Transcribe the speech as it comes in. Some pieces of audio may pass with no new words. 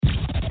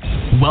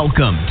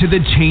Welcome to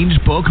the Change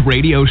Book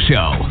Radio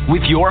Show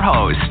with your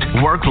host,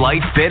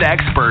 work-life fit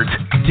expert,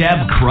 Deb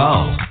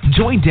Crow.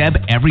 Join Deb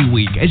every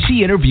week as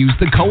she interviews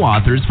the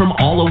co-authors from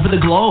all over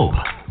the globe.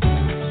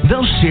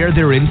 They'll share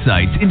their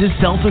insights into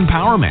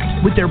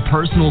self-empowerment with their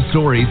personal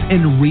stories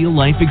and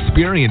real-life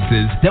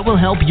experiences that will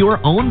help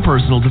your own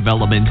personal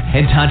development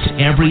and touch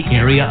every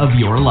area of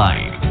your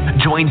life.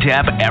 Join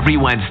Deb every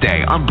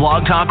Wednesday on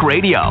Blog Talk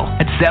Radio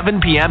at 7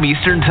 p.m.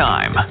 Eastern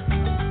Time.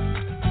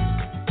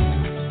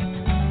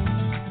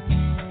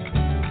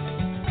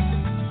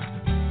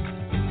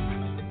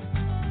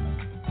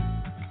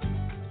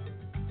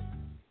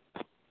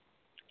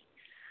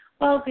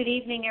 Well, good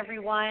evening,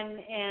 everyone,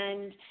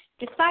 and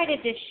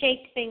decided to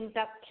shake things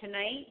up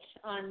tonight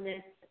on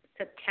this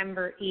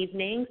September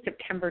evening,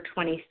 September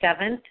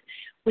 27th.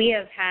 We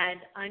have had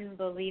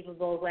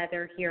unbelievable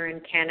weather here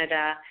in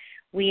Canada.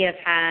 We have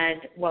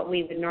had what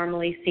we would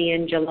normally see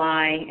in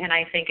July, and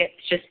I think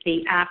it's just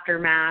the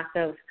aftermath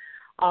of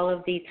all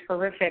of these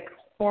horrific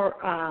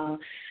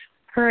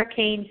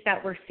hurricanes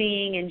that we're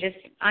seeing and just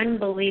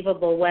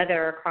unbelievable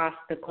weather across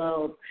the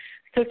globe.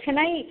 So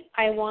tonight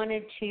I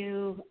wanted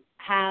to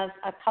have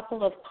a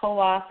couple of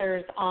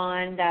co-authors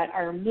on that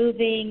are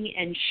moving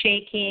and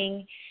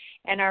shaking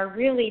and are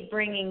really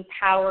bringing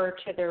power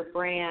to their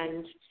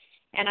brand.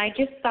 And I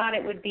just thought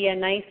it would be a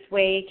nice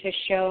way to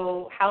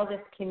show how this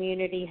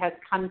community has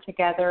come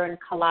together and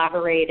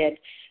collaborated.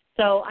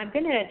 So I'm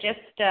going to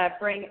just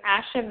bring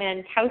Asha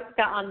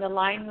Mankowska on the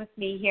line with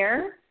me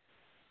here.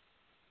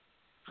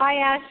 Hi,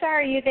 Asha,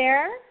 are you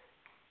there?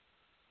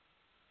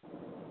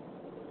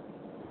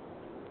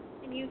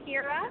 Can you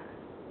hear us?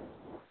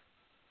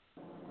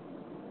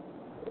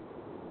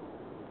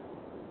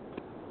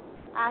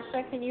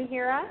 Asha, can you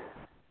hear us?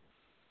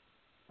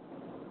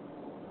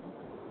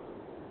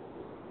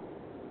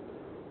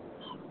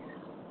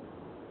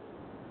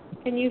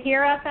 Can you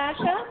hear us,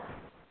 Asha?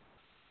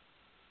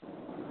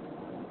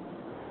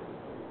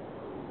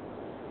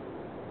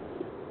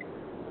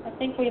 I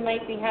think we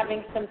might be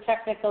having some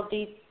technical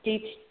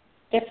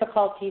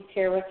difficulties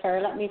here with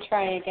her. Let me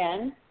try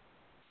again.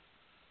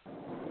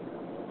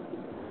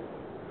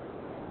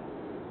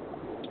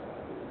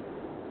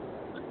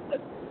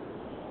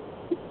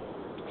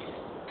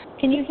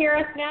 Can you hear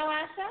us now,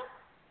 Asha?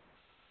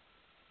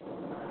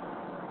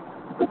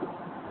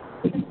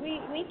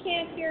 We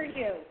can't hear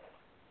you.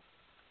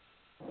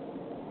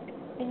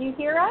 Can you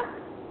hear us?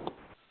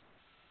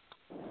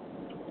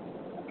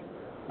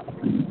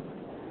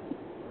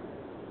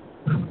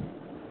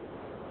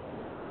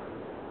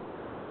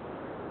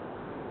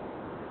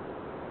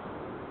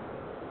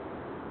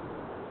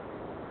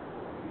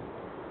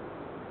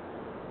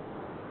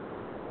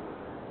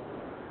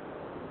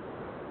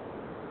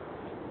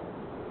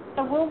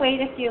 So we'll wait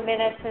a few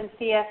minutes and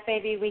see if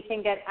maybe we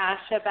can get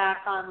Asha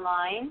back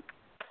online.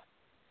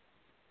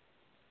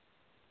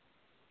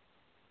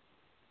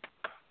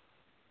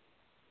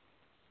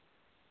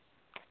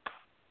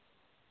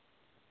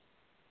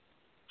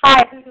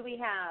 Hi, who do we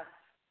have?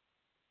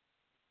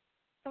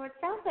 So it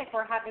sounds like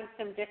we're having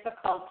some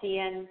difficulty,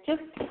 and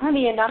just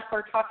funny enough,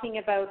 we're talking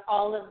about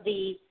all of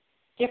the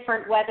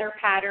different weather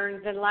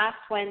patterns, and last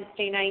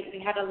Wednesday night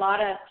we had a lot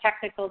of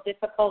technical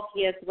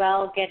difficulty as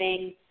well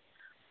getting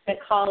the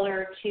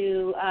caller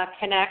to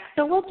connect.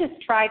 So we'll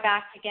just try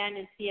back again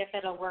and see if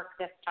it'll work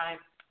this time.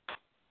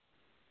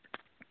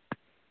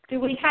 Do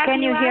we have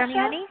Can you hear Asha? me,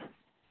 Annie?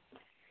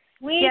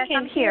 We yes,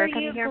 can I'm here. hear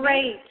Can you you hear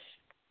great. me?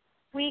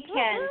 We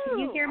can. Woo-hoo. Can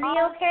you hear me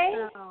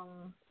okay?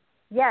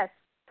 Yes,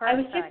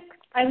 perfect.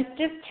 I was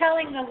just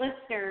telling the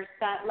listeners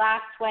that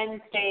last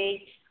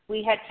Wednesday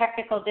we had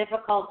technical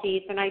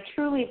difficulties, and I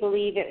truly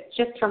believe it's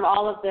just from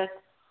all of this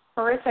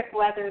horrific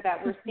weather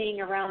that we're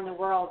seeing around the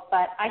world.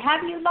 But I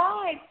have you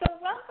live, so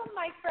welcome,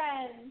 my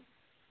friend.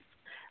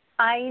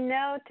 I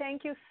know.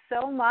 Thank you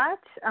so much.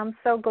 I'm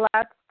so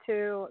glad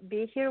to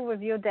be here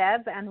with you,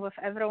 Deb, and with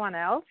everyone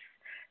else.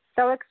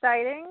 So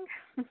exciting.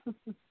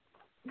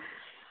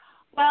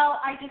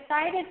 Well, I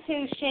decided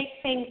to shake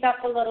things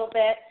up a little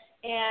bit,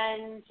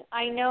 and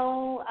I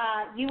know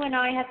you and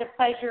I had the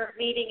pleasure of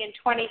meeting in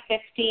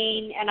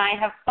 2015, and I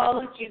have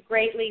followed you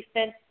greatly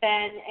since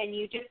then, and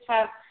you just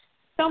have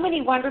so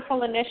many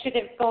wonderful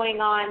initiatives going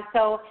on.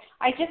 So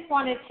I just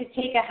wanted to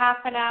take a half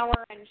an hour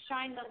and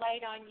shine the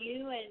light on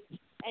you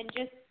and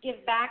just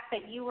give back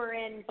that you were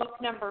in book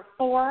number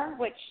 4,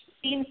 which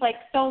seems like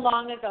so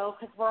long ago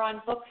because we're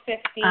on book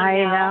 15 now. I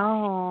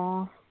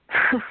know.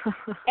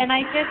 And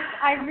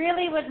I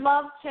really would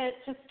love to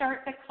start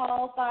the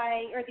call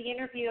or the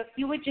interview, if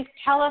you would just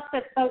tell us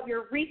about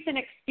your recent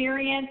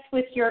experience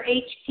with your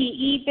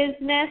HPE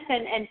business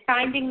and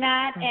finding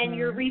that, and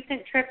your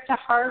recent trip to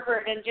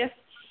Harvard, and just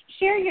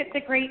share the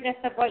greatness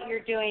of what you're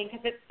doing,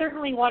 because it's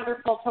certainly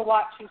wonderful to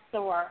watch you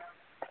soar.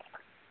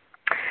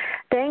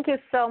 Thank you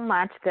so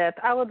much, Deb.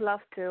 I would love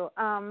to.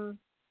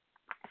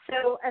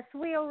 So as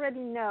we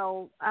already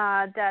know,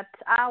 that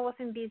I was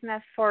in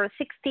business for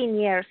 16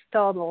 years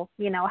total,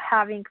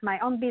 having my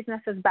own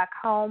businesses back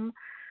home.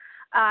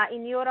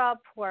 in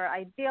Europe where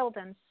I built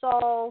and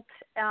sold.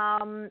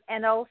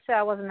 And also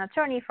I was an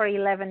attorney for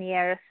 11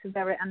 years,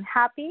 very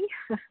unhappy.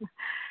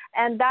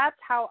 And that's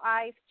how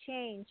I've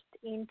changed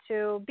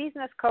into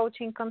business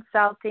coaching,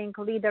 consulting,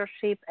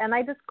 leadership. And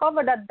I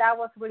discovered that that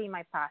was really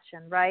my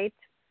passion, right?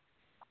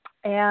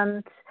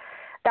 And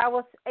that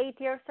was 8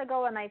 years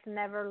ago, and I've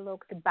never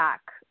looked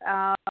back.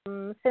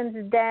 Since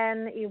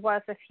then, it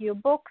was a few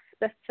books,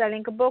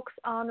 best-selling books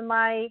on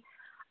my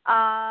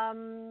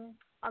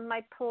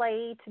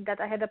plate that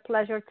I had the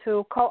pleasure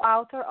to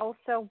co-author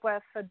also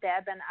with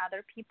Deb and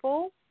other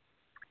people.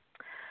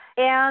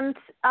 And,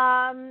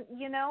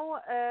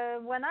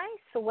 when I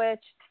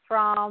switched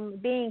from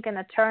being an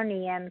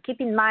attorney, and keep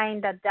in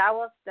mind that that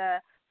was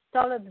the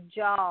solid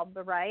job,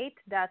 right,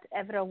 that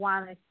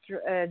everyone is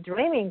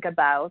dreaming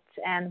about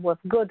and with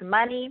good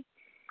money,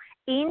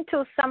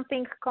 into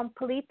something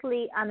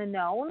completely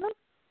unknown,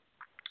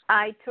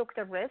 I took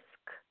the risk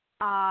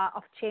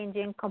of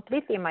changing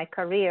completely my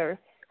career.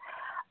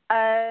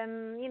 A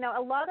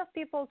lot of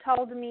people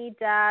told me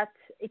that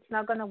it's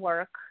not going to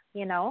work,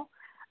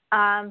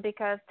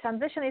 because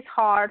transition is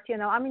hard.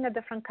 I'm in a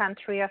different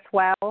country as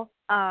well.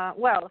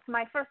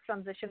 My first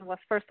transition was,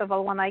 first of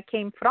all, when I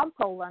came from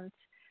Poland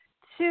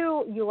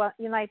to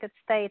United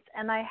States,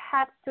 and I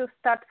had to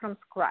start from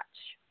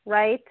scratch,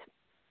 right?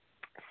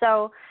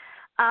 So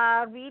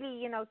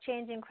really,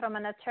 changing from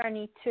an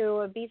attorney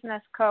to a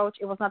business coach,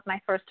 it was not my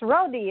first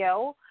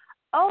rodeo,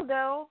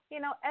 although,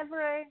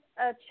 every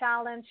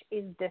challenge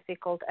is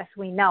difficult, as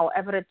we know.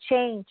 Every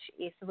change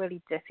is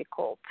really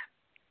difficult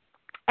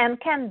and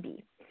can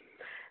be.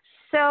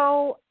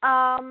 So,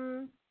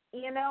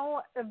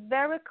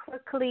 very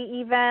quickly,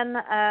 even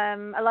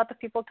a lot of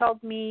people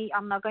told me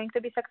I'm not going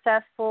to be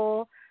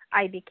successful.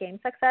 I became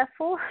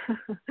successful.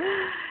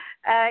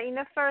 In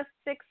the first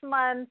 6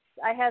 months,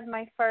 I had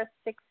my first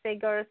 6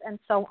 figures, and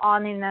so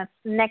on. In the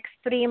next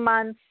 3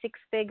 months, 6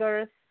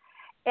 figures.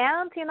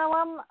 And,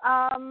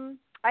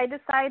 I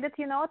decided,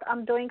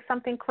 I'm doing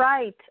something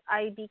right.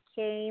 I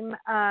became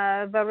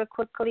very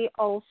quickly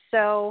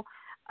also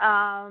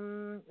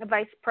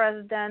vice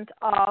president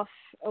of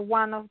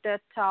one of the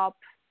top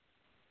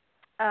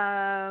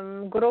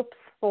groups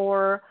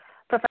for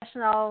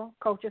professional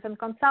coaches and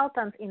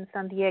consultants in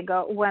San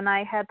Diego, when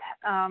I had,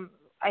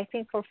 I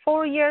think, for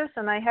 4 years,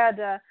 and I had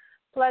a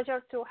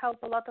pleasure to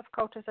help a lot of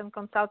coaches and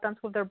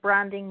consultants with their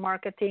branding,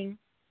 marketing,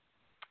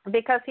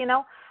 because,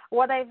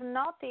 what I've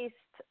noticed,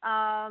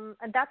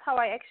 and that's how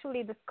I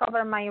actually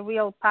discovered my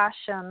real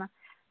passion,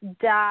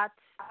 that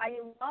I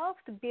love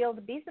to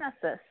build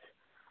businesses.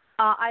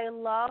 I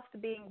loved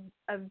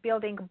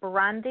building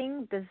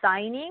branding,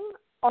 designing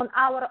on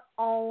our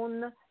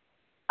own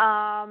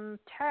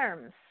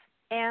terms.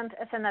 And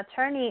as an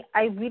attorney,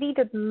 I really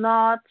did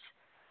not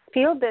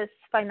feel this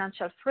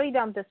financial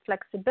freedom, this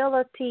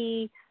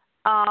flexibility,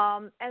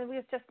 and it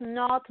was just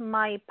not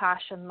my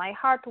passion. My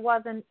heart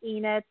wasn't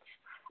in it.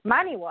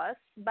 Money was,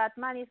 but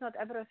money is not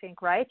everything,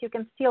 right? You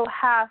can still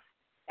have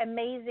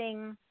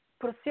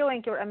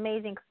pursuing your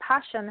amazing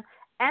passion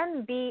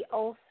and be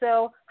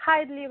also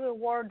highly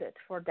rewarded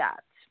for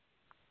that.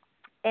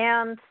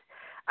 And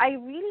I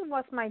really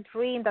was my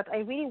dream that I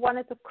really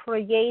wanted to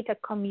create a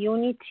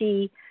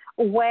community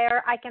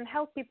where I can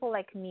help people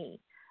like me,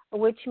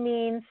 which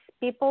means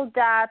people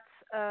that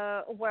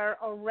were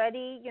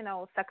already,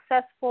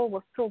 successful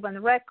with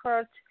proven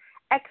records,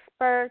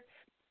 experts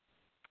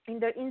in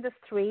their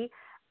industry,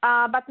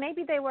 but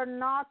maybe they were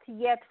not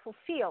yet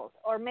fulfilled,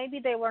 or maybe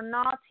they were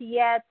not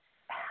yet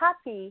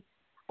happy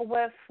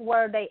with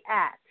where they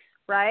at,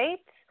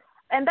 right?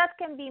 And that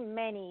can be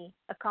many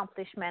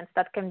accomplishments.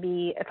 That can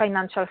be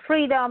financial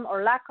freedom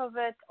or lack of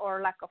it,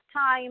 or lack of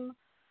time.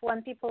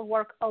 When people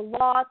work a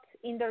lot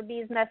in their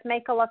business,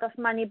 make a lot of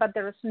money, but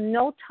there is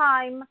no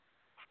time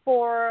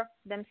for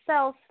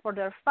themselves, for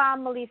their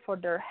family, for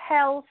their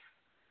health.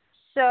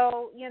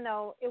 So,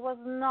 it was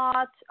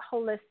not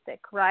holistic,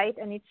 right?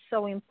 And it's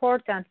so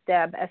important,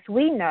 Deb, as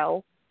you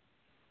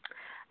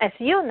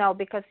know,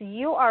 because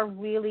you are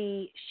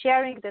really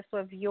sharing this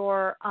with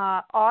your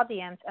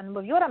audience and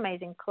with your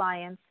amazing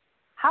clients,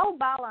 how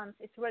balance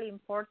is really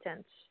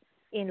important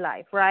in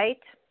life, right?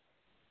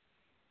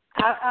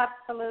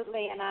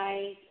 Absolutely. And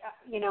I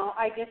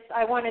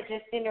want to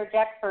just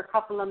interject for a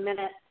couple of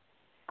minutes.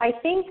 I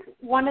think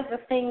one of the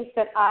things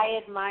that I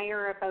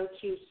admire about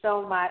you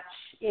so much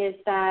is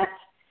that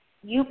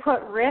you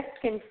put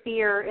risk and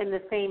fear in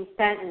the same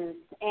sentence.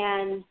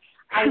 And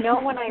I know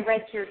when I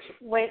read your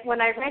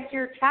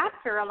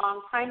chapter a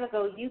long time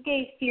ago, you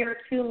gave fear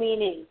 2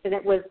 meanings, and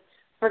it was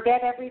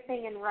forget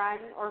everything and run,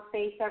 or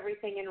face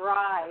everything and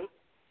rise.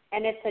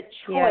 And it's a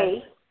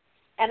choice.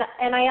 Yes.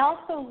 And I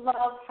also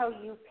love how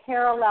you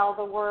parallel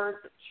the words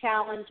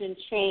challenge and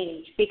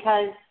change,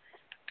 because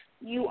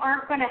you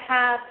aren't going to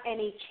have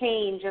any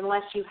change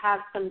unless you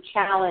have some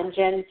challenge.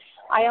 And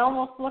I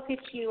almost look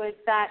at you as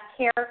that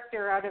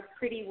character out of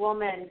Pretty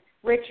Woman,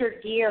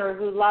 Richard Gere,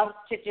 who loves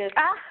to just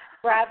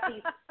grab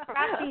these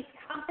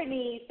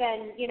companies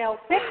and,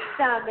 fix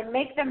them and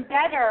make them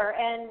better.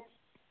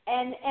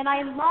 And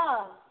I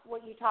love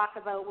what you talk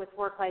about with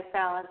work-life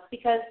balance,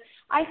 because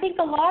I think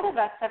a lot of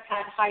us have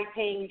had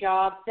high-paying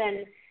jobs,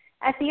 and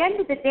at the end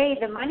of the day,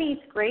 the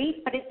money's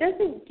great, but it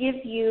doesn't give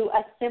you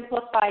a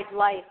simplified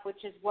life,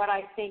 which is what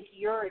I think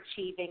you're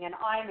achieving and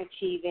I'm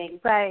achieving.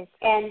 Right.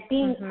 And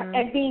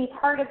being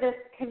part of this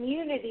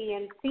community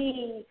and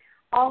seeing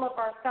all of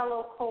our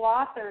fellow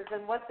co-authors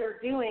and what they're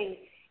doing,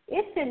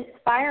 it's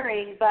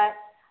inspiring, but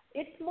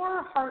it's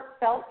more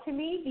heartfelt to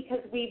me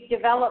because we've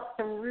developed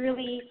some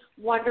really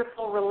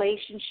wonderful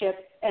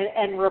relationships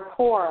and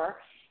rapport,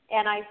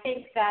 and I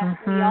think that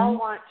we all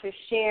want to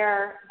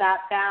share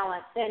that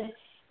balance.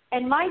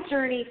 And my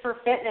journey for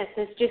fitness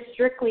is just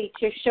strictly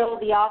to show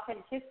the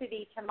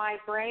authenticity to my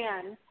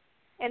brand,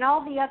 and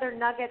all the other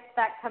nuggets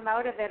that come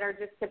out of it are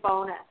just a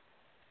bonus.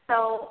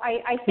 So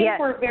I think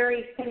we're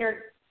very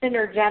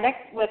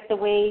synergetic with the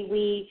way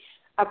we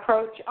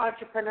approach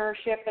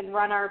entrepreneurship and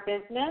run our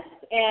business.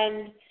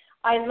 And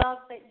I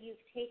love that you've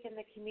taken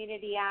the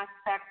community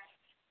aspect,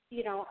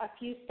 a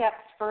few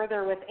steps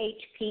further with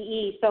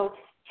HPE. So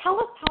tell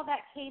us how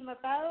that came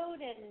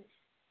about and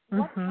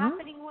what's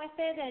happening with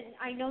it. And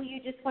I know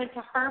you just went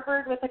to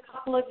Harvard with a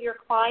couple of your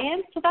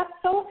clients, so that's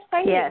so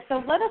exciting. Yes.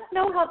 So let us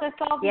know how this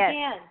all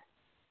began.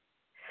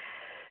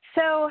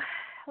 So,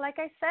 like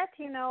I said,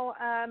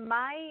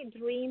 my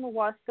dream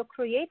was to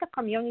create a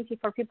community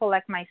for people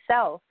like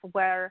myself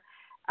where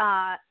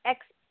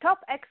top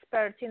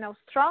experts,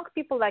 strong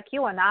people like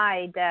you and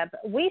I, Deb,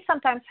 we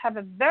sometimes have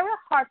a very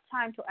hard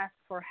time to ask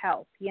for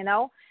help,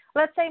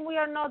 Let's say we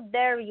are not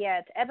there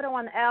yet.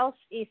 Everyone else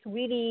is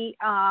really,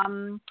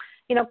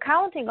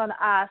 counting on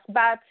us,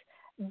 but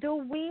do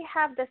we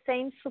have the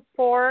same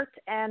support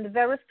and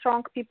very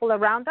strong people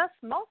around us?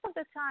 Most of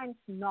the times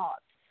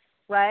not,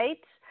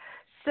 right?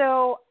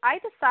 So I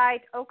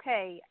decide,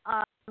 okay,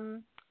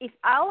 if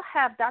I'll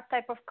have that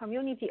type of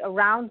community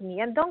around me,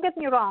 and don't get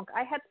me wrong,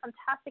 I had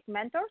fantastic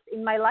mentors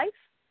in my life.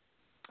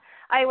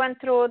 I went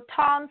through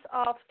tons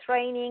of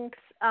trainings.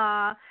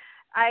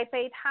 I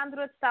paid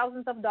hundreds,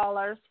 thousands of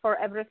dollars for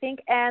everything,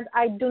 and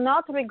I do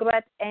not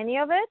regret any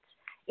of it.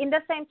 In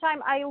the same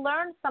time, I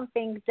learned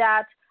something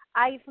that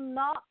I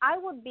know I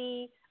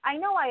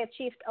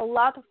achieved a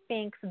lot of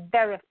things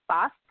very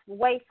fast,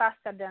 way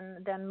faster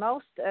than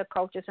most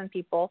coaches and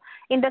people.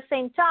 In the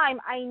same time,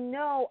 I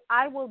know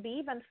I will be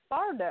even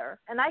further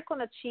and I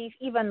can achieve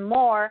even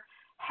more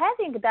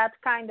having that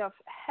kind of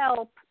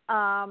help,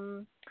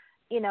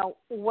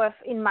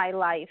 in my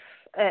life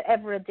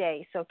every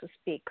day, so to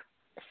speak.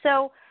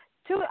 So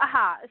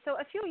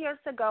a few years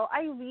ago,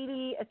 I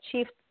really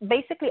achieved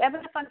basically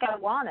everything I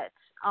wanted.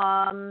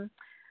 I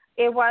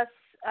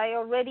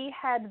already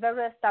had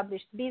very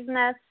established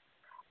business,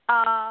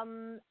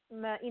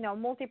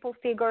 multiple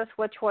figures,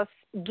 which was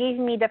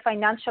giving me the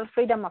financial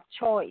freedom of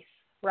choice,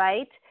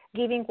 right?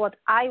 Giving what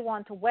I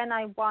want when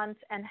I want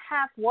and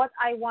have what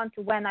I want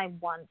when I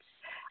want.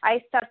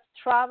 I started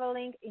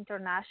traveling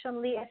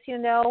internationally, as you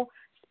know,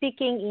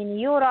 speaking in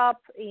Europe,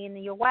 in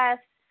the U.S.,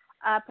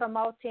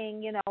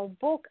 promoting,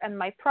 book and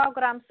my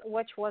programs,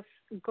 which was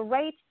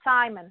great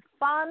time and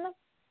fun.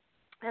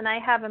 And I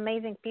have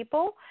amazing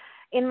people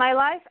in my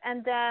life.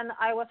 And then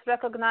I was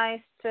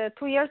recognized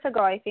 2 years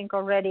ago, I think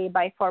already,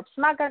 by Forbes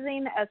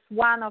magazine as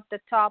one of the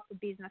top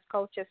business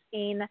coaches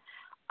in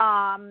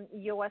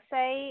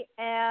USA.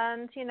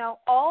 And,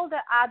 all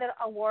the other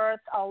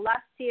awards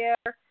last year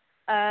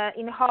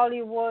in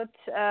Hollywood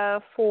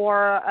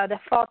for the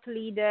thought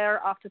leader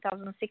of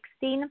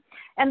 2016.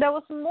 And there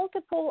was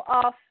multiple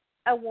of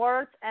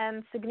awards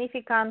and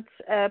significant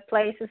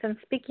places and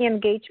speaking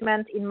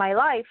engagement in my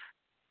life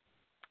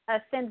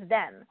since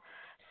then.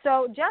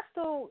 So just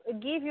to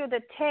give you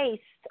the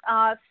taste,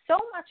 so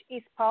much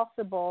is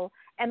possible,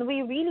 and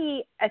we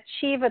really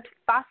achieve it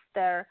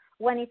faster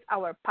when it's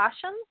our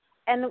passion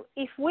and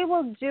if we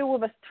will do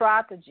with a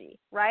strategy,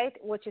 right,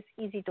 which is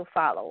easy to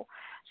follow.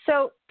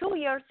 So 2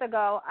 years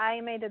ago,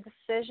 I made a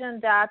decision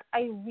that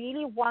I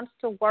really want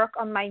to work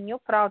on my new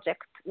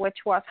project, which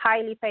was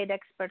Highly Paid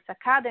Experts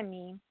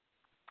Academy.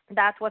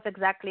 That was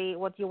exactly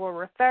what you were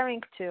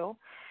referring to.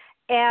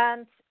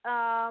 And,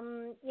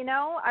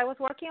 I was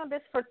working on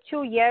this for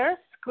 2 years,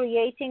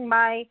 creating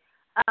my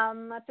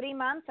 3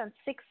 months and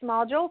 6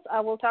 modules. I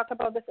will talk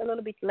about this a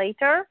little bit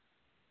later,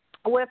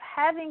 with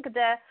having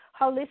the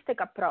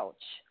holistic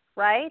approach,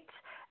 right?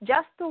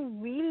 Just to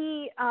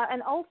really,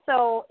 and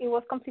also it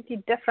was completely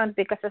different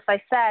because, as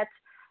I said,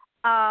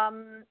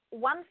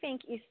 one thing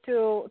is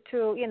to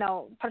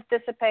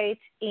participate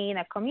in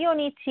a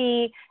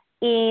community,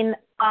 in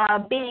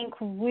being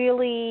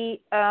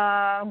really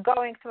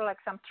going through like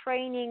some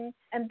training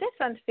and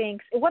different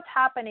things. What's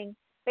happening?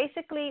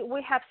 Basically,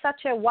 we have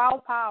such a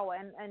wow power,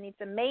 and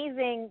it's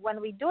amazing when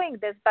we're doing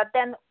this, but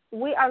then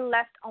we are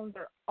left on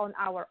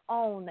our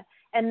own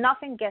and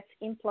nothing gets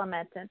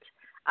implemented.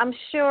 I'm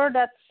sure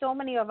that so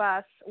many of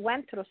us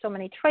went through so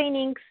many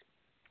trainings,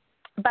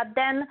 but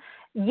then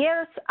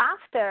years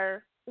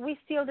after, we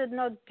still did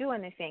not do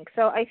anything.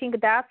 So I think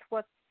that's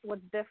what's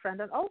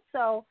different. And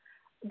also,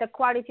 the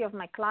quality of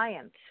my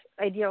client,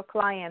 ideal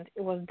client,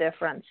 it was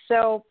different.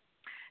 So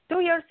 2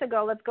 years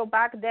ago, let's go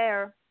back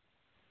there.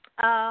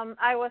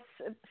 I was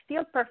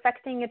still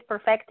perfecting it,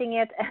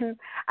 and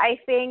I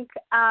think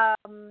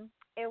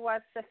it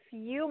was a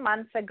few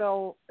months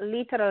ago,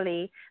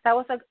 literally. That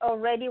was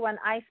already when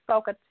I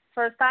spoke at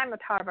first time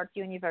at Harvard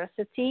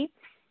University,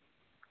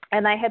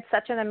 and I had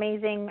such an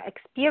amazing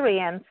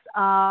experience.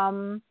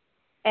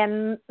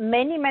 And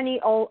many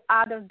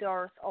other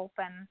doors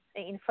open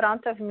in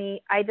front of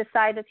me. I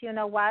decided, you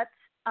know what?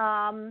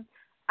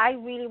 I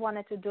really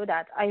wanted to do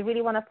that. I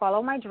really want to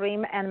follow my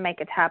dream and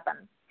make it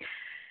happen.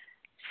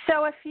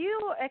 So a few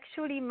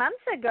actually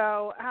months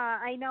ago,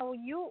 I know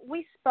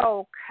we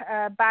spoke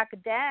back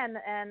then,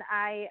 and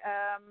I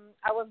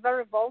was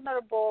very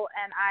vulnerable,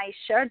 and I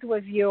shared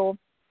with you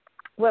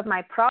with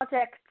my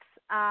projects.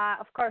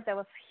 Of course, there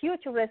was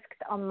huge risk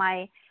on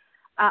my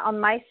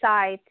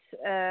side.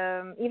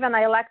 Even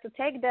I like to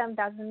take them,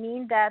 doesn't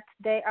mean that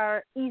they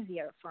are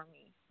easier for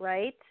me,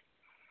 right?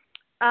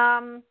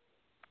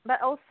 But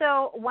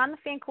also, one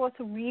thing was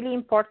really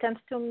important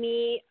to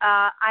me.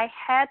 I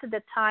had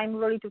the time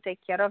really to take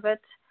care of it,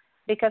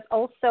 because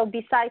also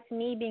besides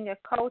me being a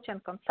coach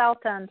and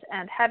consultant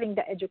and having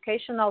the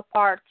educational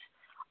part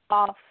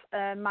of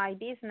my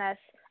business,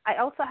 I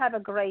also have a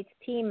great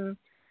team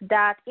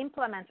that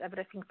implements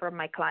everything for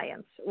my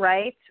clients,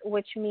 right?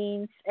 Which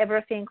means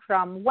everything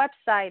from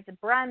websites,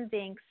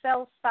 branding,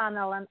 sales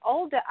funnel, and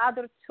all the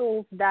other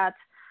tools that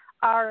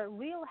are a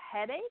real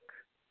headache.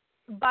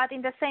 But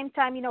in the same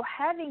time,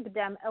 having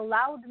them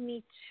allowed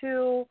me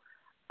to,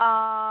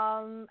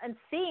 and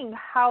seeing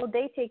how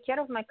they take care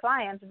of my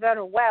clients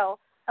very well,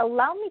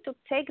 allow me to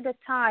take the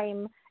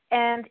time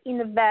and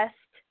invest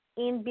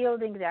in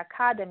building the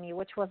academy,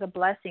 which was a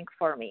blessing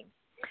for me.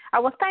 I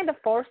was kind of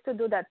forced to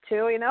do that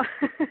too,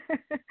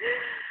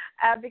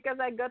 because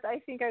I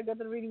think I got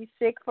really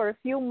sick for a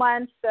few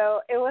months.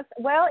 So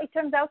it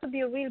turns out to be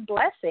a real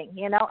blessing.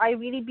 I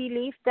really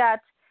believe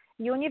that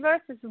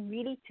universe is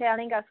really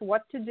telling us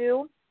what to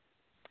do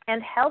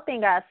and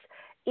helping us,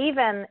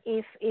 even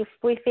if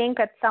we think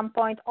at some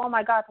point, oh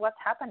my God, what's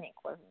happening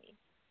with me,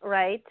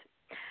 right?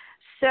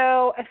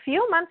 So a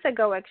few months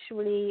ago,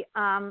 actually,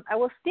 I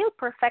was still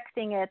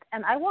perfecting it,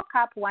 and I woke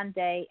up one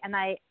day and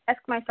I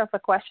asked myself a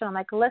question. I'm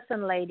like,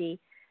 listen, lady,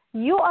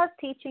 you are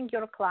teaching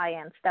your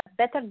clients that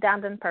better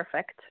done than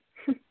perfect.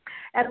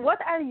 And what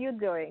are you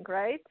doing,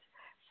 right?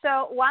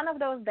 So one of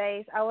those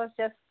days, I was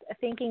just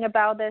thinking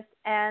about this,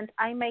 and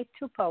I made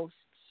 2 posts.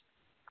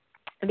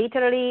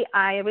 Literally,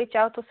 I reach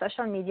out to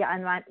social media,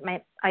 and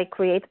I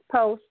create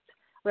posts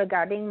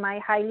regarding my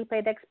Highly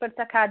Paid Expert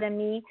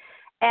Academy,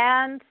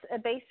 and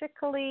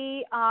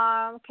basically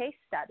case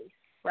studies,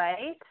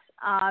 right?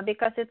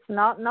 Because it's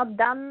not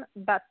done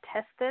but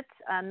tested,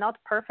 not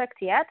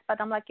perfect yet.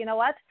 But I'm like, you know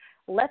what?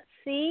 Let's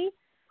see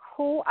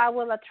who I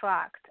will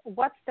attract.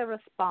 What's the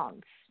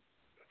response?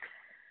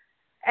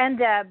 And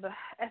Deb,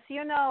 as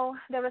you know,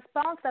 the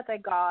response that I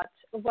got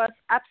was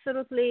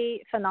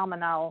absolutely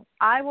phenomenal.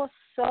 I was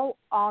so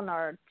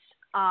honored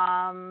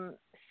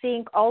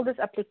seeing all these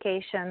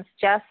applications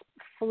just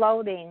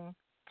floating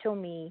to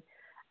me.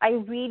 I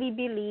really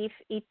believe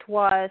it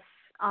was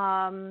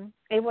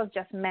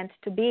just meant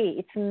to be.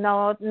 It's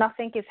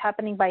nothing is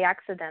happening by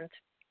accident.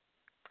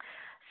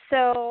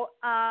 So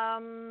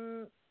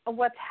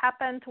what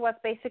happened was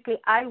basically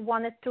I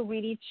wanted to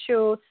really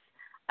choose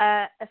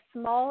a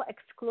small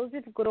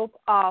exclusive group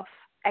of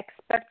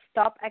experts,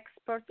 top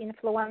expert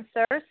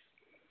influencers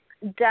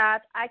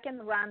that I can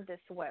run this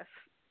with.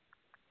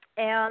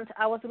 And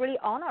I was really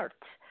honored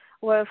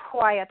with who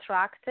I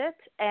attracted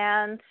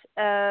and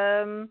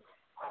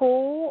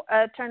who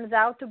turns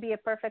out to be a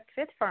perfect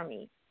fit for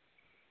me.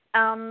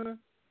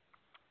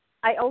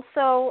 I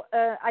also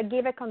I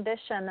gave a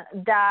condition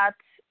that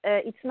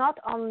it's not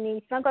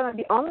going to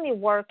be only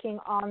working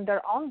on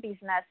their own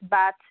business,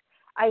 but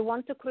I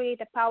want to create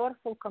a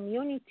powerful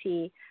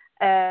community,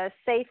 a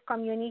safe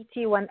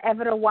community when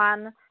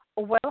everyone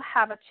will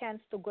have a chance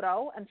to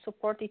grow and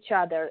support each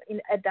other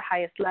at the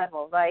highest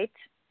level, right?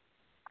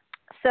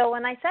 So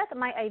when I said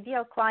my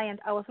ideal client,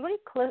 I was really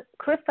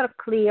crystal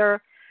clear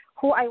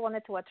who I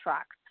wanted to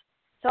attract.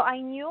 So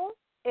I knew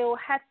it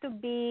had to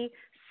be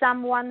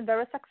someone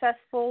very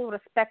successful,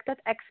 respected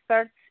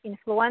expert,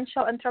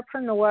 influential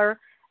entrepreneur,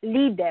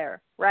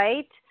 leader,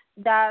 right?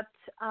 That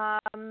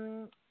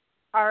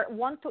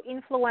want to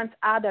influence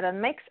others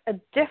and makes a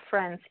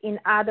difference in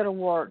other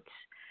words.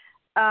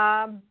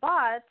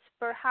 But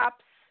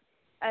perhaps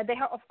they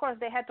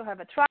had to have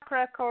a track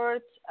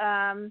record,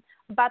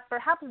 but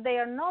perhaps they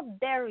are not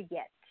there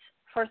yet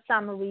for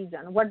some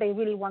reason where they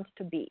really want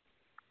to be.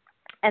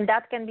 And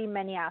that can be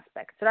many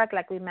aspects, right?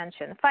 Like we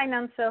mentioned,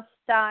 finances,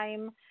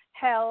 time,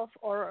 health,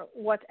 or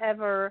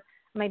whatever,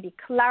 maybe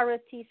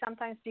clarity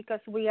sometimes,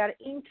 because we are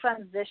in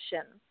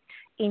transition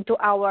into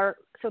our,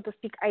 so to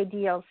speak,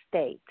 ideal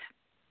state.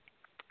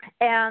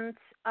 And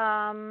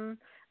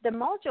the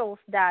modules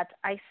that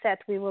I said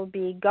we will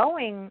be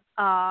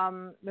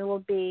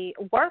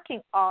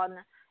working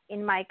on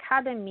in my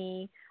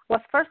academy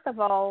was, first of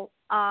all,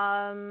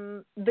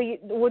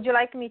 would you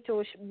like me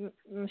to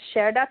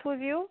share that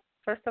with you?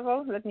 First of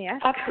all, let me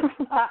ask.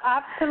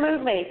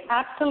 Absolutely.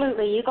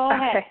 You go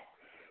ahead.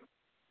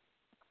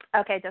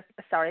 Okay,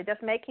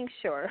 just making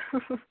sure.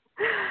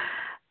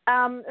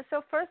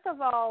 So first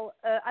of all,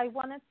 I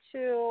wanted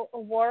to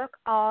work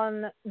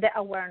on the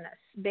awareness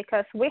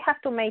because we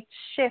have to make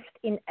shift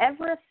in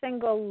every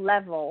single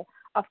level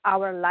of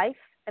our life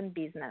and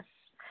business.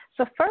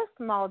 So first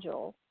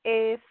module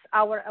is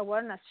our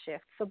awareness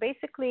shift. So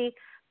basically,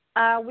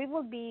 we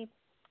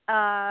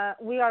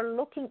are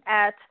looking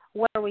at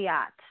where we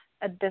at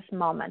this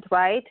moment,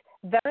 right?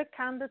 Very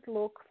candid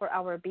look for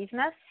our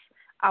business,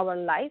 our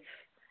life.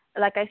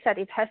 Like I said,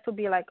 it has to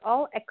be like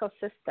all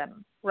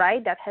ecosystem,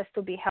 right? That has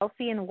to be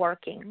healthy and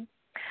working.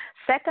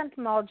 Second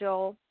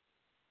module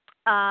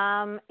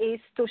is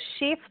to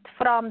shift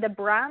from the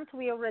brand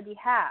we already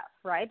have,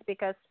 right?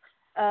 Because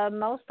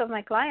most of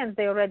my clients,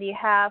 they already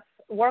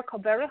work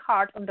very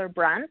hard on their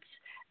brand,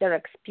 their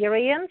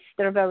experience,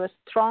 their very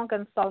strong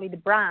and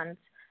solid brand.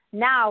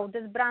 Now,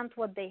 this brand,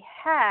 what they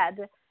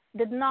had,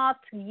 did not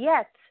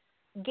yet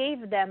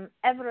give them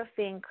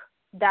everything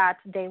that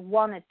they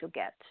wanted to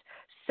get.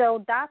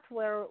 So that's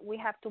where we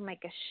have to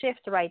make a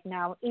shift right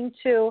now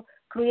into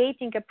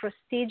creating a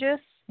prestigious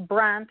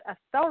brand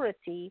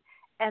authority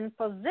and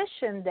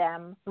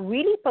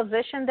really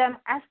position them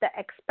as the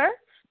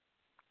experts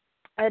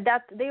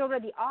that they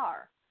already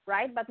are,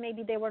 right? But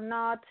maybe they were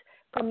not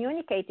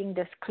communicating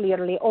this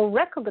clearly or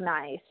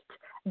recognized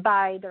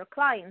by their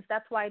clients.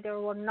 That's why they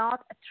were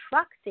not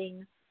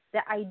attracting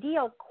the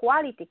ideal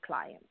quality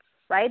clients,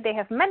 right? They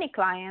have many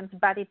clients,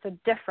 but it's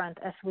different,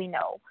 as we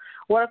know,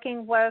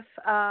 working with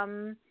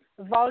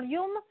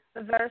volume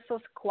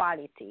versus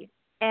quality.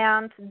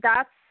 And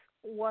that's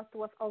what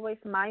was always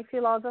my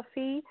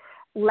philosophy.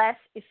 Less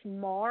is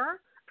more.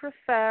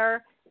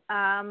 Prefer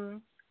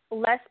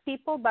less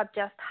people, but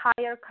just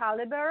higher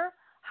caliber,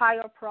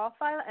 higher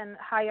profile, and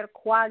higher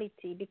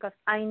quality, because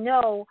I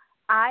know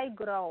I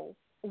grow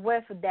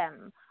with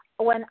them.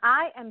 When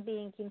I am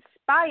being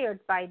inspired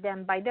by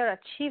them, by their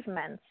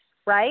achievements,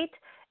 right?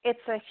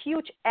 It's a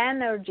huge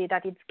energy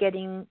that it's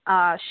getting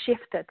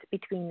shifted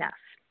between us.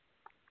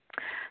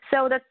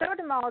 So the third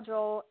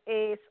module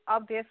is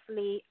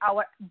obviously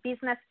our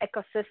business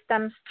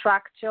ecosystem,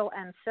 structure,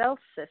 and sales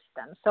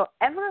system. So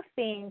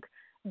everything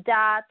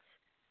that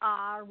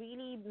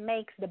really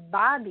makes the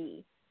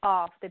body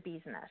of the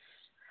business,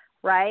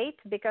 right?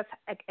 Because,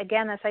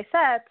 again, as I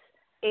said,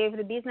 if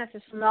the business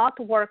is not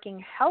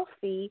working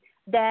healthy,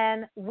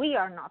 then we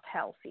are not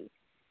healthy.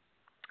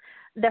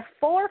 The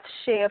fourth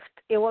shift,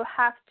 it will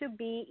have to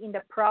be in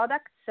the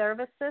product,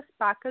 services,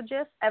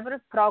 packages, every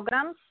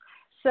programs.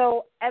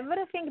 So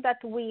everything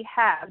that we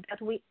have,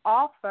 that we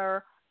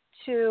offer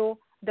to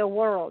the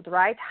world,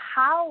 right?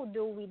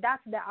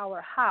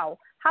 Our how.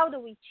 How do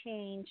we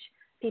change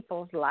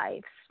people's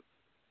lives?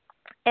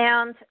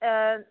 And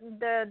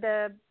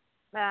the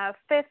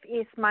fifth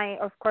is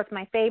of course,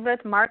 my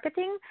favorite,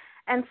 marketing.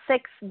 And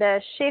sixth, the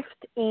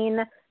shift in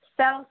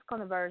sales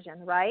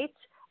conversion, right?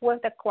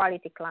 With the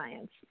quality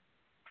clients.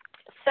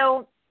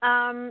 So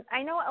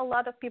I know a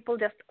lot of people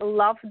just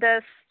love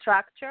this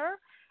structure,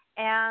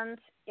 and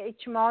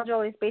each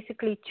module is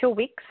basically 2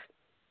 weeks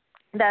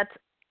that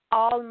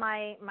all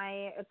my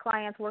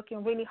clients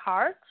working really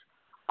hard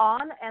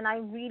on, and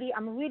I'm really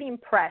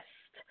impressed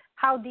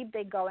how deep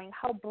they're going,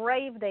 how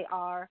brave they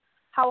are,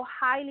 how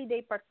highly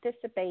they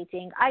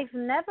participating. I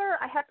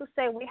have to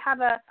say, we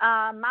have a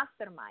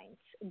mastermind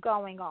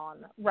going on,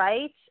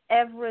 right?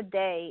 Every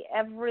day,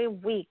 every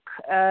week,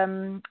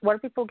 where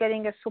people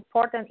getting a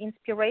support and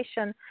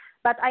inspiration.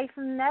 But I've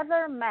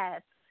never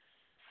met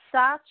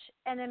such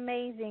an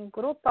amazing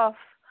group of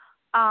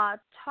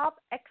top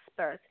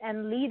experts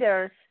and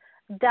leaders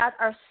that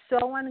are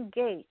so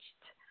engaged,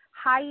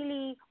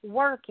 highly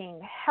working,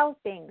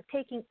 helping,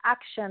 taking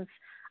actions.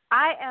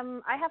 I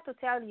have to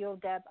tell you,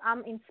 Deb,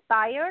 I'm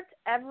inspired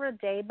every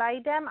day by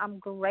them. I'm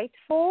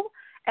grateful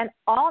and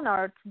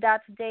honored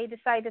that they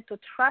decided to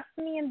trust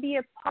me and be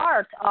a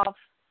part of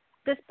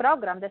this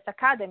program, this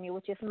academy,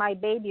 which is my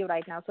baby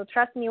right now. So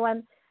trust me,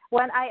 when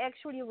I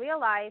actually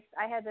realized,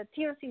 I had the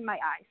tears in my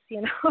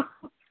eyes,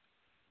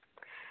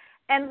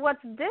 And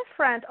what's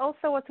different,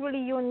 also what's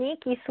really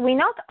unique, is we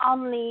not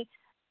only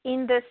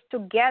in this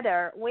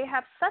together, we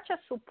have such a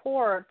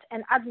support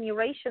and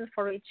admiration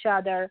for each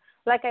other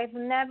like I've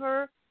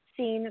never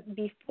seen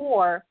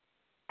before.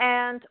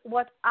 And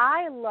what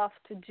I love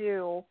to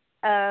do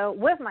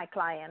with my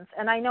clients,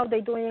 and I know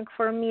they're doing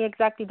for me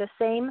exactly the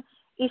same,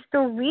 is to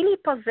really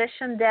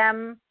position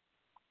them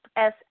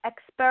as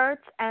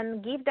experts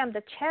and give them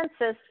the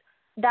chances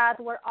that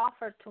were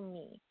offered to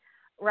me,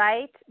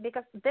 right?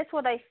 Because that's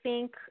what I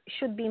think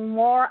should be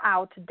more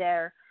out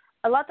there.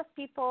 A lot of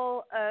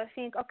people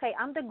think, okay,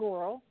 I'm the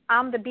guru,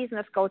 I'm the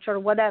business coach or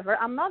whatever.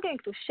 I'm not going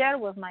to share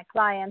with my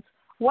clients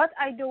what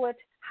I do it,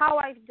 how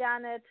I've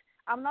done it.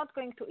 I'm not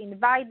going to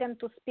invite them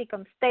to speak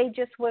on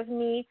stages with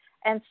me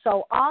and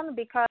so on,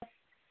 because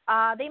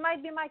they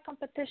might be my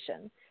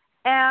competition.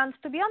 And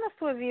to be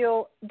honest with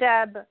you,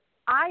 Deb,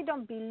 I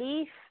don't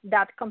believe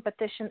that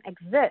competition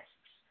exists.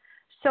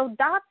 So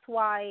that's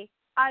why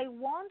I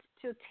want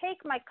to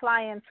take my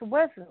clients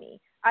with me.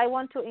 I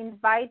want to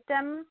invite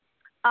them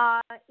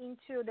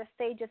into the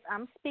stages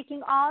I'm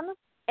speaking on.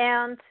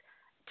 And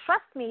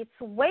trust me,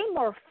 it's way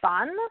more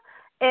fun.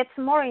 It's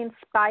more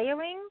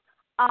inspiring.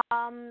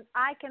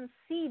 I can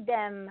see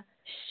them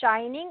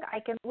shining.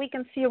 We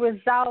can see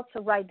results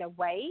right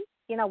away,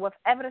 with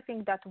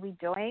everything that we're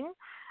doing.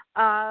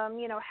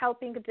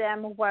 Helping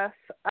them with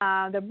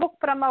the book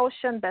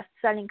promotion,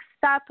 best-selling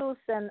status,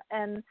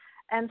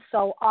 and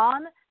so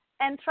on.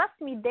 And trust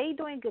me, they're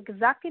doing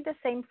exactly the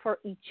same for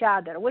each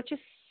other, which is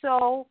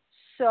so,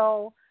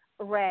 so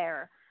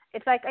rare.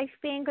 It's like I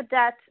think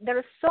that there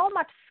is so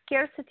much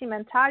scarcity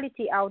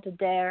mentality out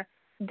there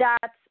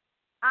that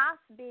us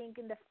being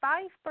in the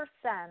 5%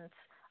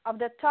 of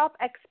the top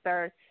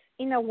experts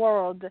in the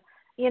world,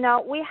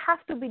 we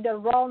have to be the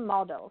role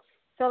models.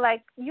 So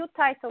like your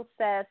title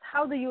says,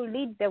 how do you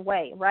lead the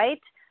way,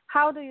 right?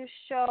 How do you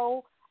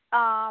show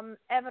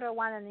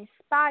everyone and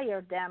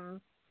inspire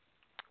them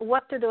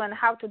what to do and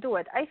how to do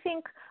it? I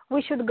think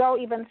we should go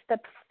even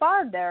step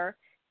further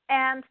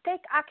and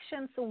take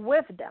actions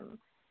with them,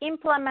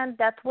 implement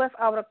that with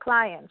our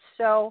clients.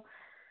 So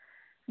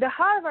the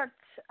Harvard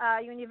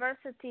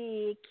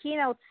University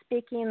keynote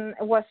speaking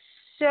was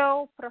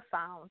so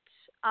profound.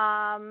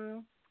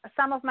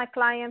 Some of my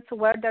clients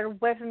were there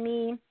with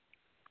me.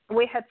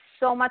 We had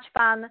so much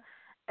fun.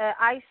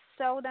 I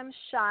saw them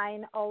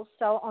shine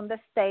also on the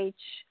stage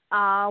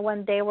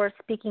when they were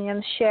speaking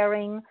and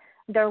sharing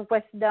their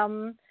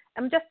wisdom.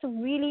 I'm just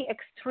really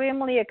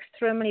extremely,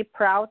 extremely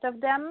proud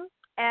of them.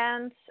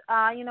 And,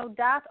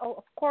 that,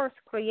 of course,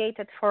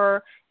 created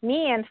for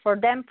me and for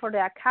them, for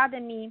the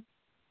Academy,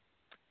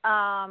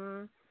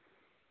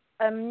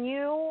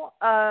 new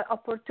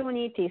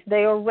opportunities.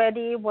 They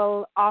already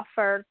will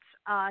offer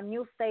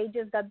new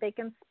stages that they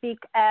can speak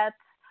at,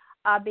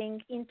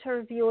 being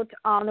interviewed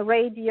on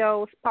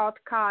radios,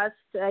 podcasts,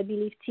 I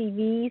believe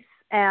TVs,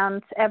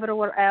 and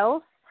everywhere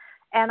else.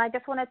 And I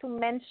just wanted to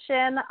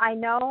mention, I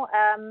know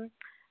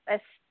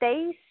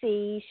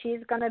Stacy,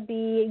 she's going to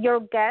be your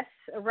guest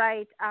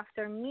right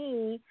after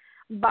me,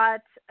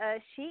 but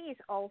she is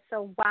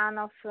also one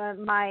of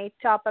my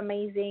top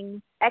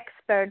amazing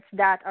experts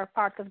that are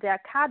part of the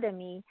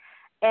Academy,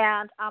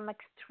 and I'm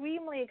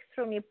extremely,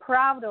 extremely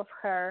proud of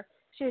her.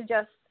 She's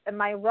just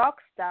my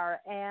rock star,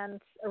 and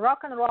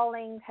rock and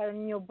rolling her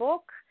new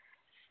book,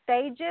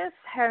 stages,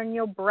 her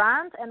new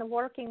brand, and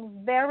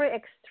working very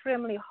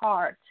extremely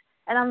hard.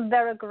 And I'm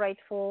very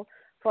grateful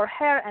for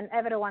her and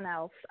everyone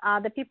else.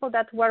 The people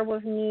that were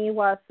with me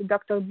was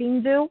Dr.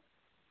 Bindu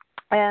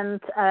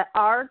and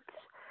Art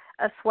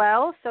as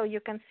well, so you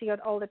can see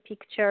all the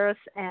pictures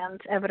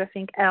and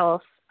everything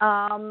else.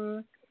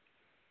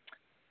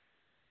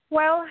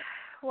 Well,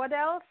 what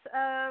else?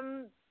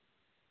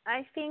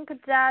 I think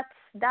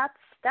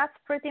that's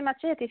pretty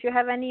much it. If you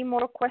have any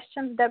more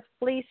questions, Deb,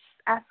 please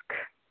ask.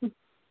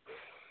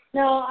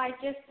 No, I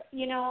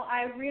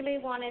really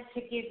wanted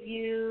to give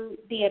you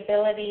the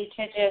ability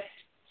to just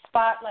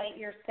spotlight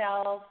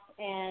yourself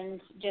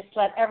and just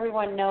let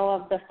everyone know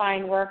of the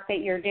fine work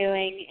that you're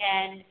doing.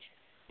 And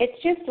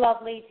it's just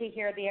lovely to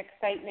hear the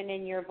excitement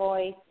in your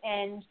voice.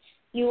 And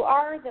you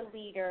are the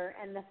leader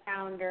and the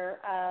founder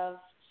of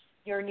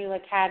your new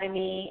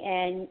academy,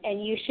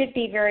 and you should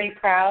be very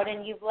proud.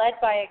 And you've led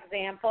by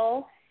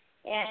example.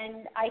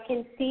 And I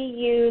can see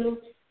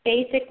you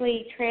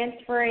basically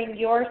transferring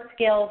your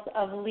skills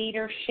of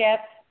leadership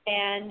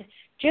and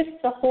just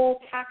the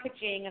whole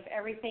packaging of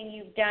everything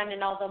you've done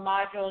and all the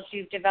modules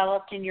you've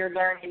developed in your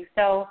learning.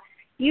 So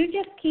you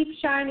just keep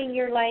shining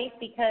your light,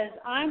 because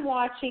I'm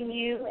watching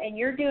you and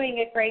you're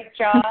doing a great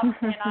job.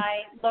 And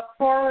I look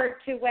forward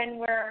to when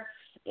we're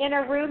in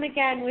a room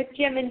again with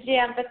Jim and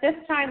Jim, but this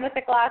time with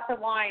a glass of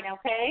wine,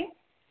 okay?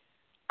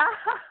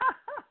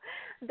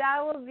 That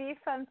will be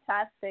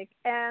fantastic.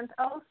 And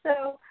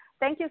also,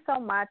 thank you so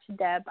much,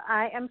 Deb.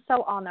 I am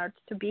so honored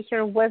to be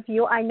here with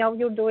you. I know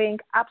you're doing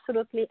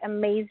absolutely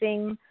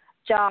amazing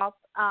job.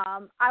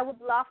 I would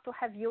love to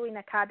have you in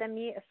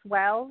Academy as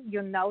well.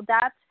 You know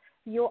that.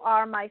 You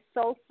are my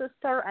soul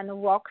sister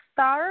and rock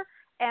star.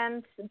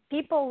 And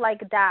people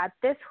like that,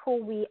 this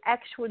who we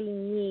actually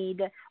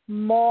need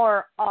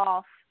more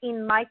of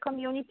in my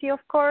community, of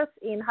course,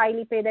 in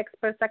Highly Paid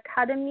Experts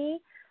Academy,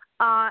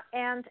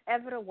 and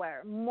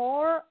everywhere.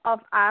 More of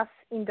us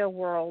in the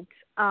world,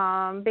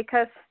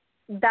 because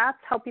that's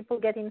how people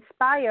get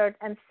inspired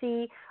and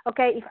see,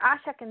 okay, if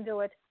Asha can do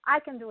it, I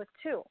can do it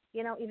too.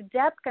 If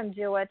Deb can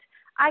do it,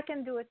 I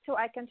can do it too.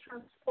 I can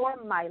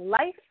transform my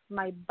life,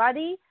 my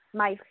body,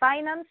 my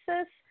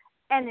finances,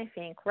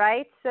 anything,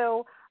 right?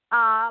 So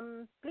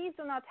please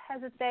do not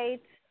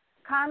hesitate.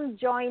 Come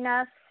join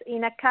us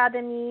in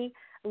Academy.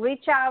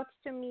 Reach out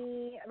to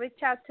me,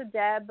 reach out to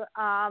Deb,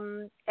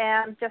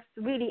 and just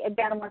really,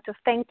 again, want to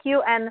thank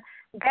you and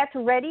get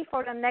ready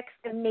for the next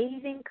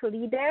amazing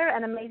leader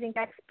and amazing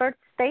expert,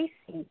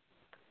 Stacy.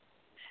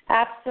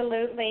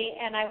 Absolutely,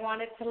 and I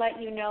wanted to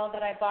let you know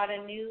that I bought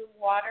a new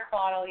water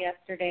bottle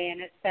yesterday, and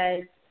it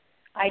says,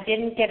 I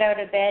didn't get out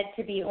of bed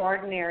to be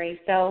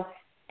ordinary. So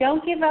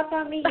Don't give up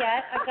on me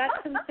yet. I got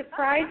some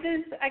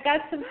surprises.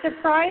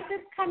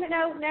 Coming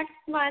out next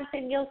month,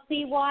 and you'll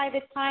see why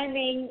the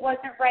timing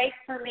wasn't right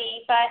for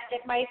me, but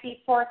it might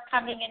be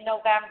forthcoming in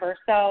November.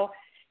 So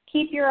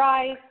keep your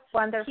eyes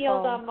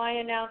peeled on my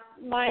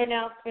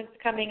announcements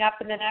coming up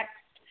in the next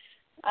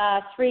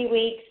 3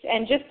 weeks.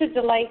 And just a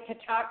delight to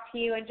talk to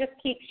you, and just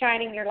keep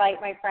shining your light,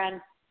 my friend.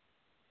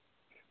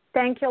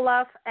 Thank you,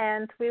 love,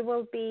 and we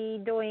will be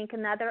doing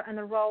another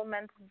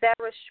enrollment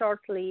very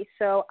shortly.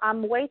 So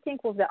I'm waiting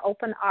with the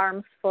open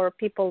arms for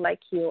people like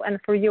you, and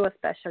for you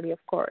especially,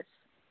 of course.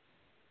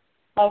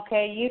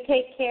 Okay, you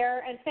take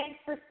care, and thanks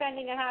for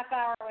spending a half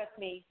hour with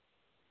me.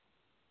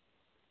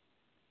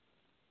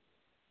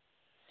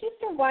 Just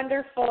a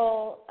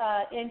wonderful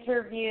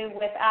interview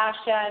with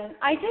Asha, and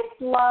I just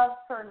love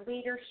her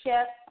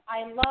leadership.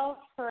 I love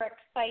her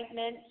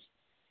excitement.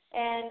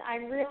 And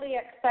I'm really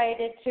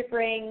excited to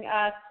bring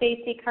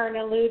Stacey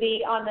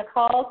Carneludi on the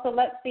call. So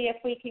let's see if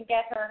we can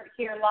get her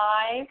here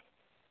live.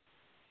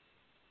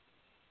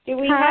 Do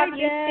we have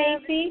you,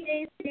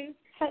 Stacey?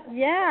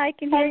 Yeah, I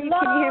can hear you.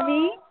 Can you hear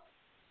me?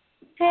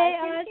 Hey,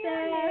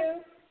 Asha.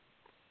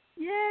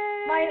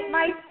 Yay.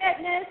 My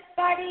fitness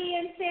buddy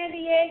in San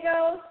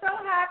Diego. So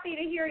happy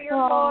to hear your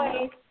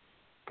voice.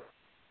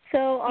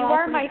 So awesome. You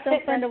are my so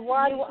fitness. Fun to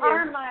watch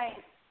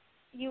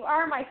you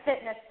are my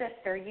fitness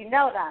sister. You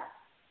know that.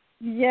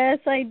 Yes,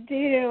 I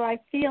do. I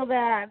feel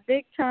that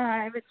big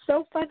time. It's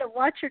so fun to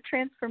watch your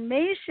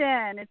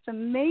transformation. It's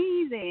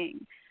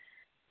amazing.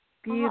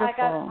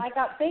 Beautiful. I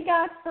got big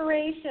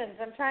aspirations.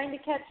 I'm trying to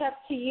catch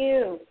up to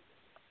you.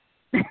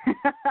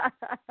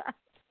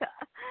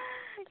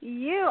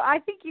 I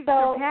think you've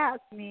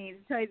surpassed me, to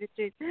tell you the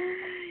truth.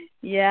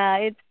 Yeah,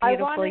 it's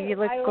beautiful. You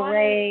look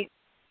great.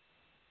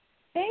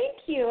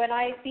 Thank you. And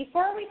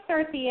before we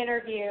start the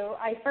interview,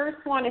 I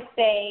first want to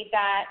say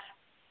that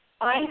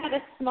I had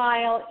a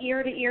smile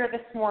ear to ear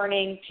this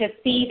morning to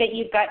see that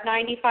you've got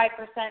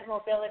 95%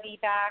 mobility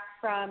back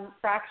from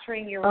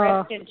fracturing your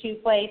wrist in 2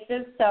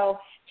 places. So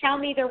tell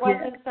me there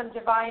wasn't some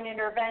divine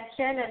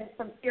intervention and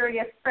some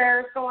serious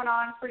prayers going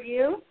on for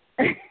you.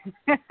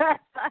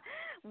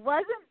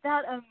 Wasn't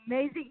that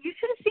amazing? You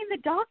should have seen the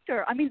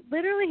doctor. I mean,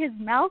 literally his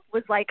mouth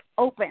was like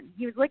open.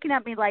 He was looking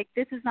at me like,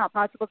 this is not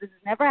possible. This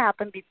has never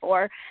happened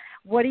before.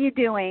 What are you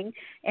doing?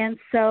 And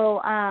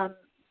so,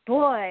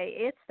 boy,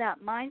 it's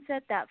that mindset,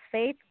 that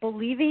faith,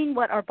 believing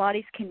what our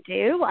bodies can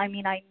do. I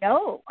mean, I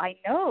know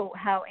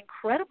how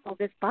incredible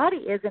this body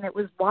is, and it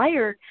was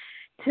wired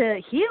to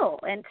heal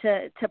and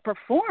to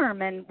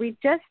perform, and we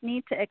just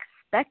need to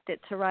expect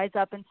it to rise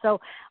up. And so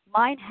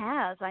mine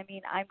has. I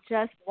mean, I'm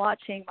just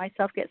watching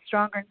myself get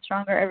stronger and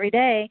stronger every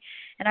day,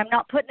 and I'm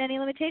not putting any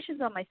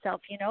limitations on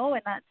myself,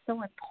 and that's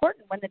so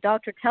important. When the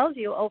doctor tells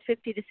you,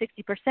 50 to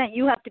 60%,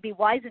 you have to be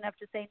wise enough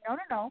to say,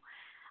 no.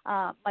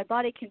 My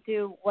body can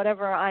do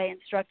whatever I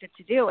instruct it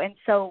to do. And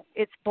so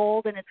it's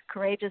bold and it's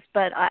courageous,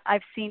 but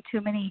I've seen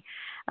too many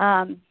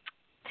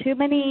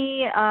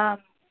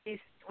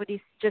these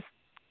just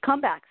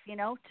comebacks,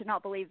 to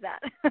not believe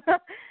that.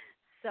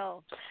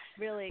 So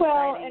really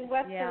exciting.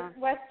 Well, and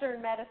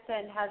Western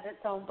medicine has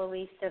its own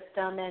belief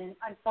system, and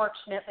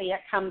unfortunately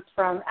it comes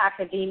from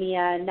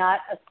academia,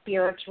 not a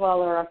spiritual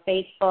or a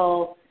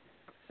faithful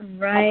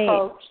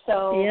approach.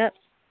 So yep.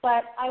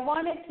 But I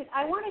want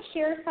to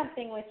share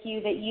something with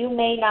you that you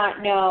may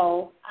not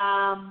know.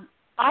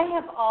 I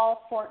have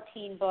all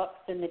 14 books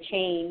in the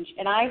Change,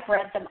 and I've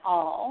read them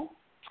all.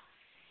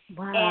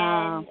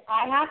 Wow. And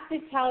I have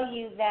to tell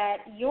you that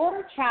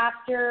your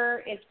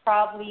chapter is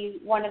probably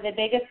one of the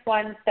biggest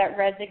ones that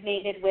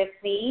resonated with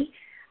me.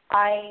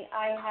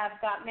 I have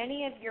got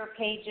many of your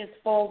pages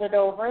folded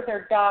over.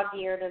 They're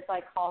dog-eared, as I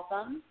call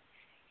them,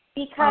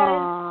 because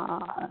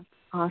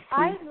awesome.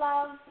 I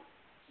love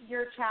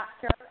your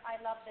chapter.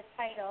 I love the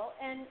title.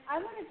 And I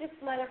want to just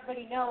let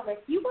everybody know,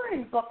 you were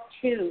in book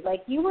 2.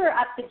 You were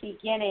at the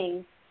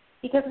beginning,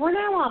 because we're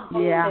now on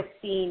book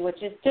 15,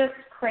 which is just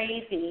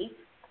crazy.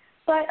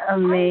 But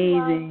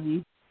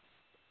amazing.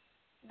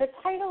 The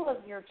title of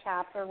your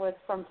chapter was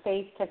From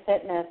Faith to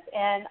Fitness,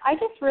 and I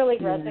just really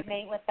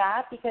resonate with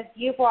that, because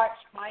you've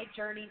watched my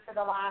journey for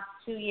the last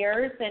 2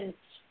 years, and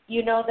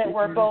you know that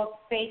we're both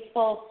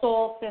faithful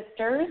soul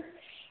sisters.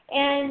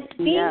 And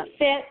being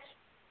fit,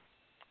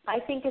 I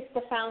think, is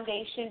the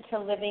foundation to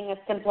living a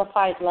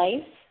simplified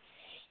life.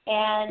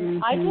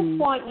 And I just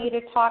want you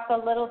to talk a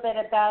little bit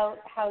about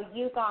how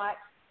you got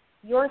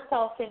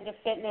yourself into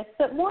fitness,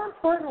 but more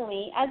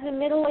importantly, as a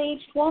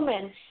middle-aged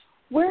woman,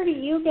 where do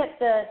you get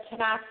the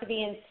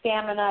tenacity and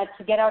stamina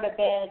to get out of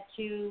bed,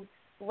 to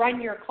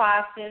run your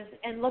classes,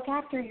 and look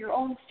after your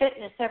own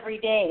fitness every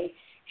day?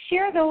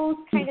 Share those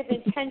kind of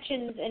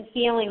intentions and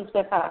feelings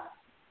with us.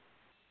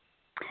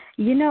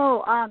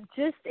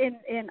 Just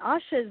in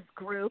Asha's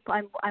group,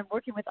 I'm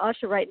working with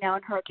Asha right now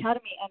in her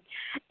academy,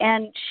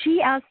 and she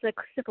asked a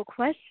simple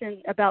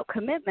question about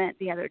commitment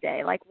the other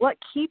day, what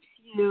keeps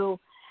you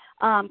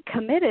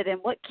committed, and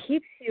what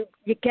keeps you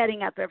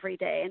getting up every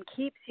day and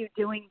keeps you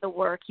doing the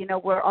work.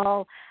 We're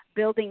all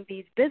building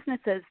these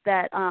businesses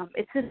that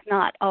it's just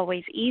not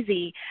always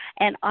easy.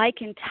 And I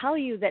can tell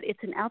you that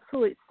it's an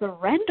absolute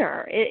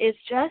surrender. It is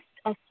just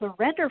a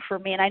surrender for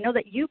me. And I know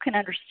that you can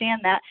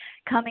understand that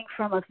coming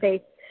from a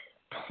faith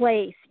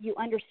place. You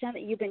understand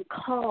that you've been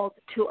called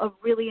to a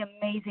really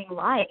amazing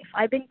life.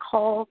 I've been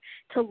called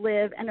to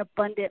live an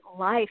abundant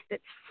life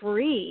that's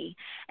free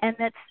and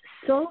that's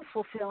so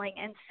fulfilling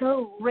and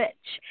so rich.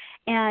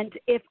 And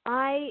if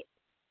I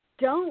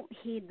don't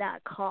heed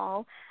that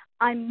call,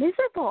 I'm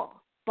miserable.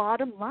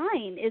 Bottom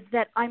line is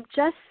that I'm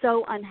just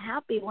so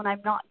unhappy when I'm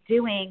not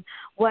doing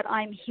what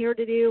I'm here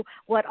to do,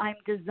 what I'm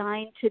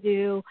designed to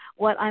do,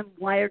 what I'm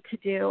wired to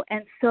do.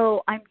 And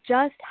so I'm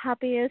just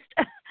happiest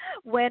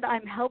when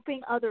I'm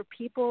helping other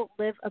people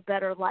live a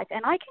better life.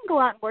 And I can go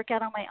out and work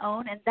out on my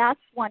own, and that's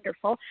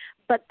wonderful,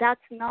 but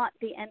that's not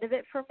the end of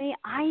it for me.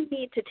 I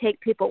need to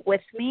take people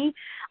with me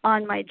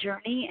on my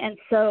journey. And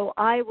so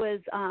I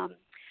was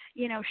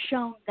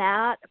shown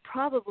that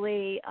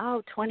probably,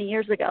 20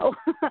 years ago.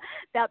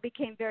 That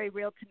became very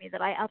real to me,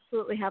 that I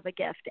absolutely have a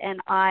gift and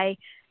I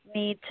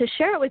need to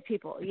share it with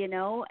people,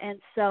 and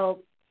so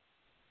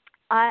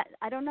I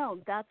don't know.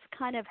 That's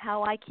kind of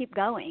how I keep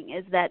going,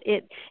 is that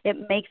it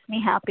makes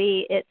me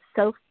happy. It's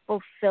so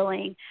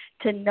fulfilling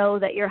to know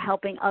that you're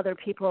helping other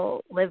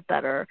people live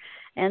better.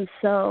 And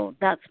so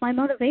that's my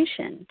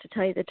motivation, to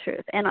tell you the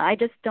truth. And I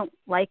just don't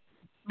like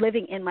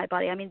living in my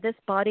body. I mean, this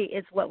body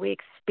is what we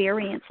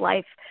experience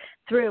life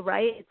through,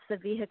 right? It's the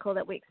vehicle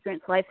that we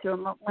experience life through.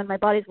 And when my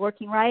body's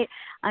working right,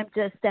 I'm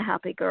just a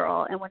happy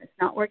girl. And when it's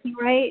not working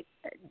right,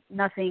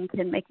 nothing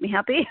can make me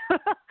happy.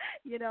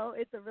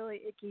 It's a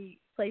really icky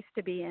place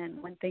to be in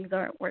when things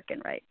aren't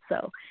working right.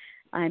 So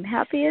I'm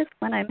happiest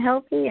when I'm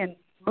healthy and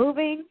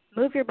moving.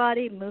 Move your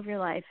body, move your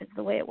life is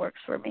the way it works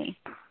for me.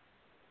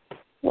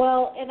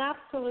 Well, and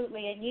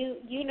absolutely, and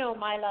you know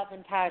my love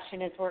and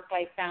passion is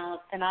work-life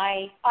balance, and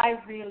I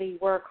really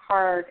work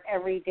hard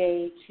every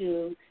day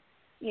to,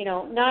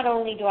 not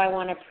only do I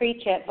want to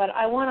preach it, but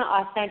I want to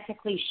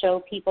authentically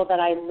show people that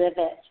I live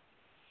it.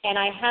 And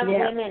I have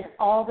women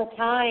all the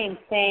time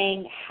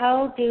saying,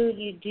 how do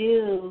you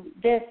do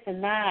this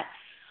and that?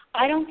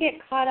 I don't get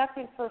caught up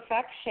in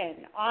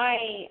perfection.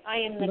 I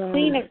am the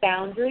queen of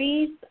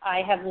boundaries.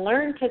 I have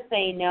learned to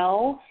say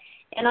no.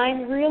 And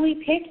I'm really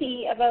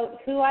picky about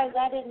who I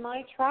let in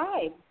my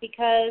tribe,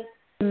 because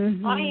I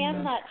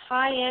am that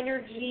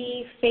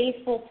high-energy,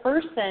 faithful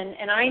person,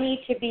 and I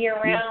need to be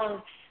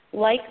around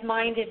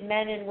like-minded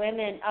men and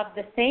women of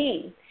the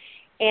same.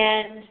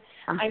 And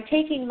I'm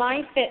taking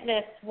my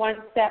fitness one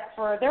step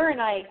further, and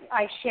I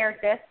shared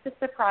this to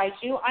surprise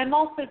you. I'm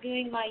also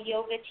doing my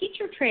yoga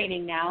teacher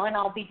training now, and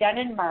I'll be done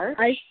in March.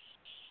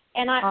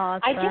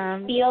 I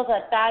just feel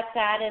that that's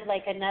added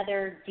like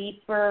another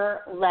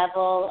deeper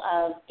level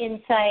of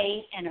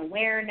insight and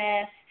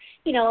awareness.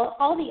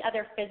 All the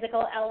other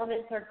physical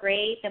elements are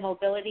great, the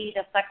mobility,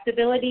 the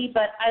flexibility,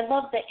 but I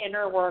love the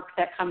inner work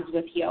that comes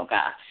with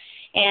yoga.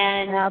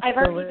 And I've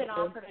already been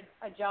offered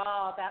a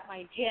job at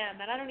my gym,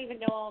 and I don't even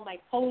know all my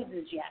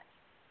poses yet.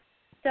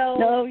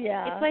 So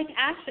it's like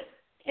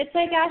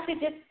Asha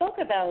just spoke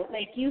about.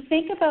 Like, you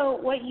think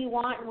about what you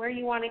want and where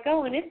you want to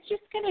go, and it's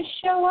just going to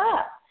show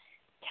up.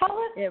 Tell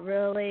us. It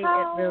really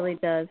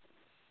does.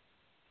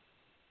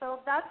 So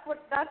that's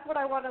what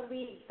I want to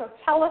leave. So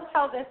tell us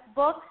how this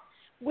book,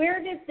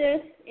 where did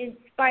this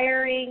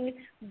inspiring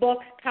book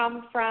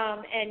come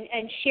from,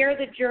 and share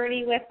the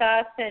journey with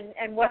us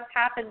and what's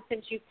happened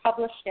since you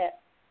published it.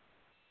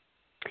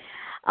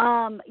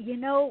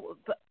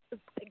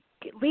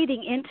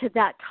 Leading into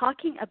that,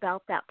 talking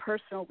about that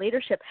personal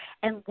leadership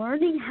and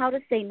learning how to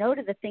say no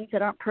to the things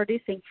that aren't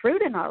producing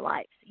fruit in our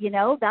lives.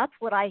 That's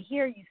what I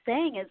hear you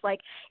saying, is like,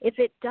 if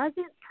it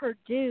doesn't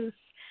produce,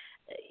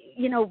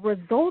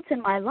 results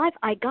in my life,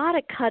 I got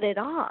to cut it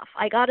off.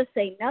 I got to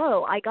say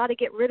no. I got to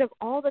get rid of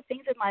all the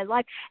things in my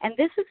life. And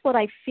this is what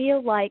I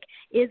feel like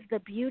is the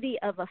beauty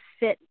of a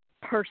fit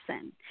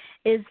person,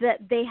 is that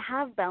they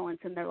have balance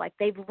in their life.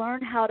 They've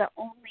learned how to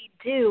only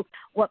do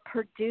what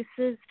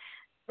produces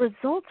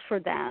results for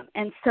them.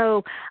 And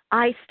so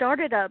I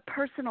started a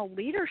personal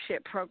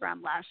leadership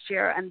program last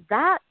year, and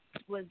that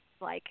was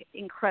like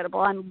incredible.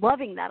 I'm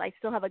loving that. I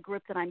still have a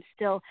group that I'm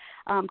still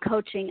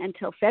coaching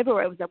until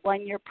February. It was a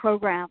 1-year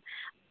program,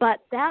 but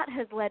that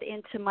has led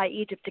into my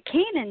Egypt to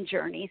Canaan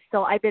journey.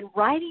 So I've been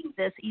writing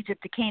this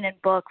Egypt to Canaan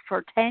book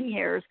for 10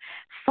 years.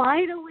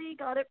 Finally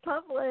got it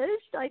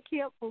published. I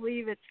can't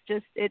believe it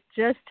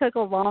just took a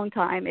long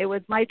time. It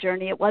was my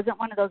journey. It wasn't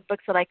one of those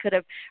books that I could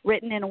have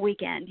written in a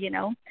weekend,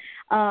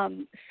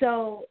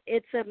 So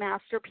it's a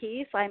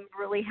masterpiece. I'm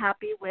really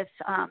happy with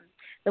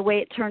the way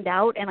it turned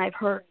out, and I've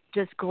heard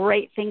just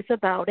great things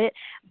about it.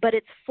 But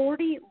it's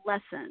 40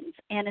 lessons,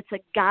 and it's a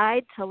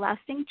guide to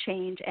lasting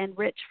change and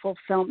rich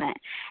fulfillment.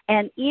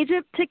 And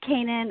Egypt to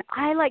Canaan,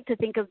 I like to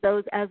think of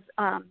those as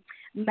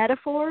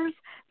metaphors.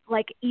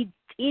 Like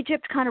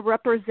Egypt kind of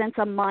represents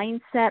a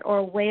mindset or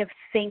a way of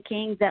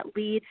thinking that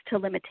leads to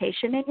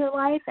limitation in your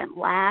life and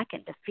lack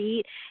and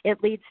defeat.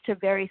 It leads to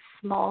very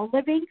small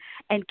living.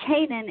 And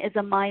Canaan is a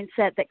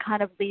mindset that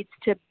kind of leads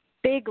to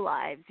big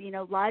lives,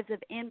 lives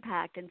of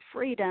impact and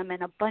freedom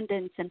and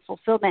abundance and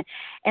fulfillment.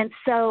 And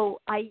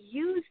so I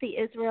use the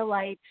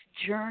Israelites'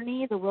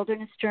 journey, the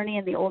wilderness journey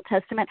in the Old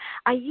Testament.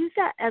 I use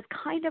that as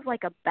kind of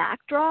like a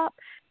backdrop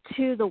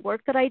to the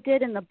work that I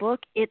did in the book.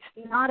 It's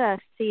not a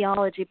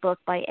theology book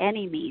by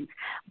any means,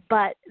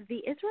 but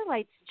the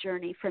Israelites'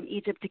 journey from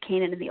Egypt to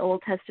Canaan in the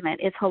Old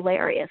Testament is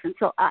hilarious. And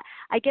so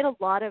I get a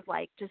lot of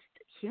like just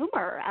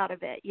humor out of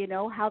it,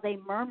 how they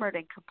murmured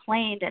and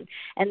complained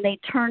and they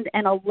turned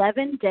an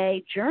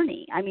 11-day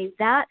journey. I mean,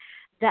 that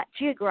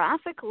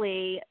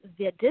geographically,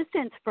 the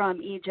distance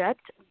from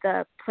Egypt,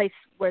 the place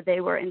where they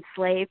were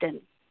enslaved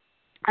and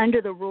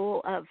under the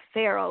rule of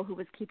Pharaoh, who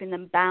was keeping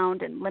them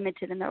bound and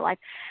limited in their life,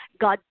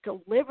 God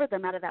delivered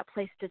them out of that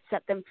place to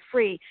set them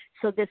free.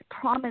 So this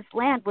promised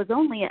land was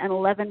only an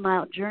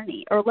 11-mile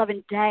journey or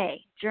 11-day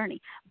journey.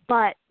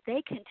 But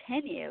they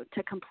continued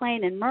to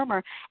complain and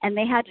murmur, and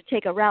they had to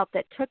take a route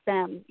that took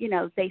them,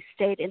 they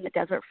stayed in the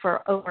desert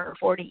for over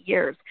 40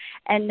 years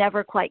and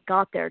never quite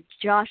got there.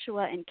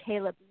 Joshua and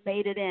Caleb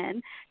made it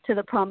in to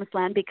the promised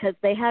land because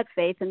they had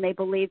faith and they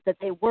believed that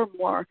they were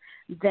more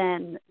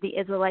than the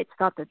Israelites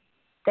thought that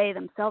they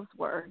themselves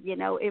were.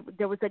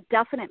 There was a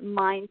definite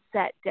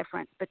mindset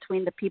difference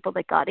between the people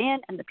that got in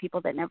and the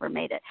people that never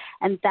made it.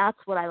 And that's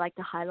what I like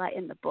to highlight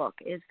in the book,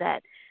 is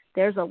that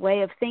there's a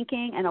way of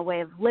thinking and a way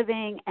of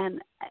living,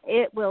 and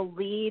it will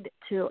lead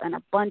to an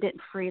abundant,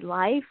 free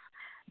life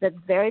that's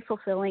very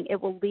fulfilling.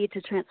 It will lead to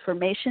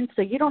transformation.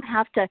 So you don't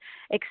have to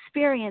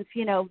experience,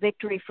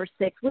 victory for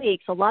 6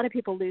 weeks. A lot of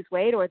people lose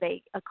weight or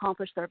they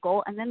accomplish their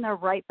goal, and then they're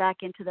right back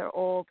into their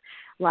old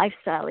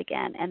lifestyle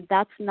again. And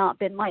that's not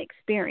been my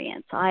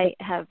experience. I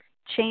have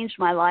changed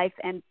my life,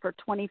 and for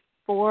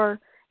 24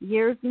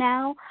 years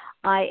now,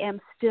 I am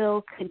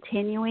still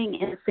continuing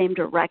in the same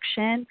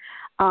direction.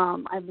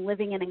 I'm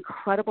living an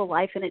incredible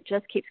life, and it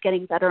just keeps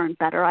getting better and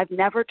better. I've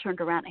never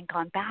turned around and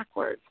gone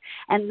backwards,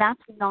 and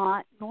that's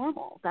not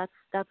normal.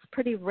 That's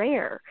pretty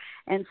rare.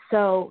 And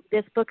so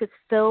this book is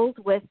filled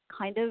with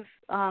kind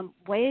of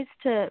ways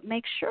to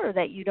make sure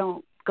that you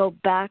don't go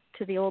back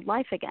to the old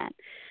life again.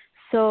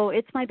 So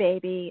it's my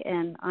baby,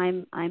 and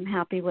I'm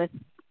happy with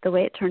the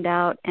way it turned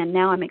out, and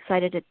now I'm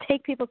excited to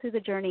take people through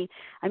the journey.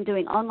 I'm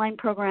doing online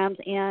programs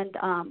and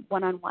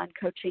one-on-one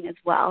coaching as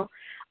well.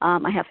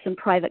 I have some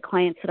private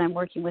clients that I'm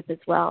working with as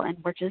well, and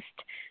we're just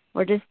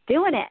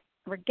doing it.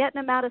 We're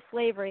getting them out of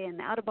slavery and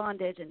out of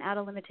bondage and out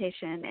of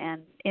limitation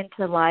and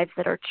into lives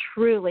that are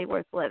truly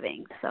worth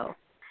living. So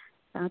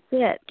that's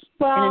it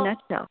in a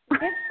nutshell. Good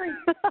for you.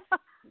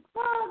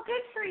 Well,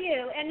 good for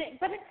you.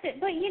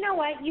 But you know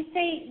what? You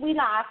say, we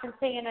laugh and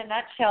say in a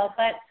nutshell,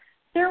 but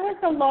there was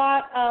a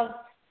lot of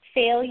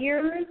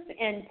failures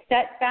and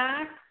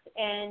setbacks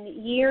and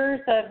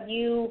years of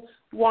you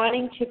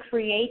wanting to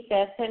create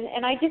this.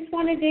 And I just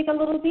want to dig a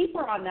little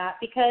deeper on that,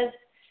 because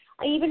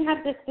I even have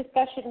this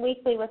discussion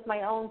weekly with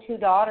my own 2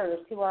 daughters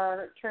who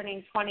are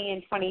turning 20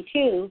 and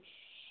 22.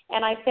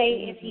 And I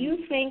say, if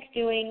you think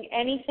doing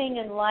anything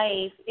in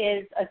life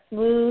is a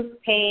smooth,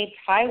 paved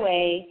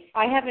highway,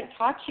 I haven't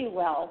taught you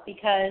well,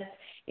 because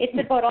it's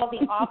about all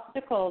the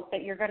obstacles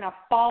that you're going to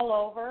fall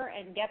over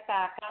and get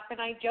back up. And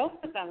I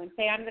joke with them and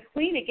say, I'm the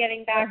queen of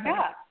getting back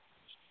up.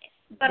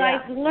 But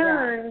I've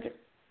learned,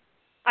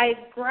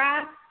 I've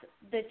grasped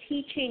the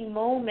teaching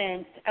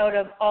moments out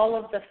of all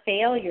of the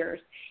failures.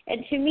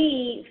 And to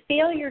me,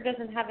 failure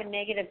doesn't have a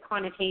negative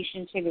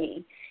connotation to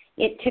me.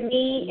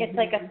 It's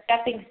like a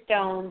stepping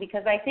stone,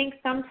 because I think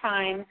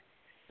sometimes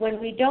when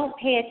we don't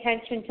pay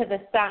attention to the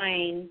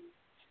signs,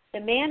 the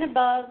man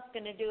above is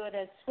going to do it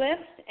as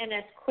swift and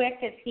as quick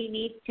as he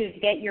needs to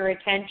get your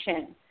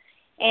attention.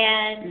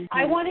 And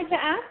I wanted to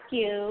ask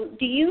you,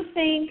 do you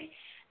think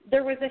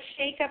there was a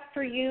shake-up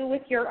for you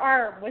with your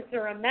arm? Was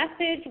there a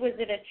message? Was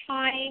it a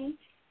time?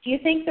 Do you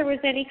think there was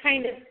any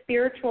kind of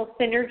spiritual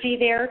synergy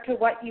there to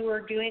what you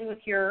were doing with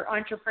your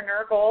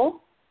entrepreneur goals?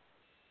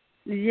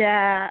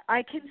 Yeah,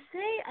 I can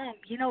say,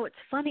 it's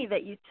funny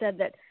that you said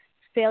that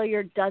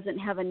failure doesn't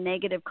have a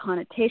negative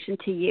connotation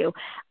to you.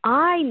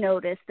 I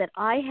noticed that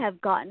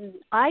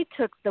I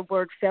took the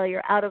word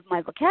failure out of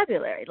my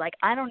vocabulary. Like,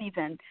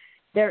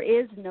 there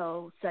is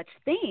no such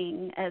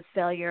thing as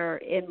failure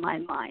in my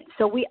mind.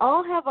 So we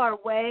all have our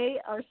way,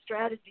 our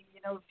strategy,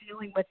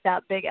 dealing with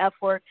that big F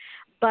word.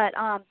 But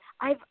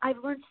I've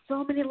learned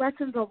so many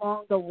lessons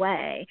along the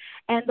way.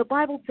 And the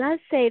Bible does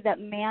say that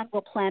man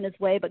will plan his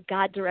way, but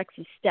God directs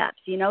his steps,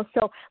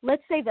 So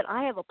let's say that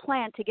I have a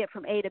plan to get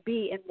from A to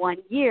B in 1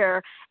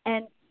 year,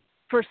 and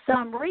for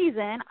some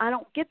reason I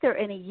don't get there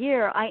in a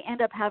year. I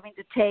end up having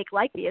to take,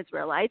 like the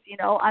Israelites,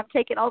 I'm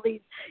taking all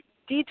these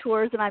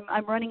detours and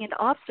I'm running into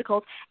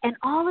obstacles, and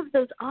all of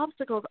those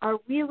obstacles are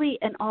really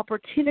an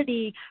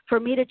opportunity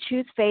for me to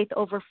choose faith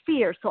over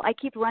fear. So I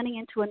keep running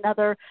into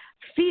another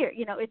fear.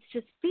 It's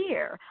just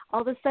fear.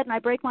 All of a sudden I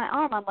break my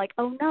arm. I'm like,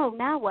 oh no,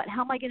 now what?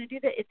 How am I going to do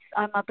that?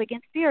 I'm up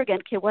against fear again.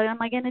 Okay, what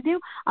am I going to do?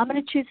 I'm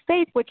going to choose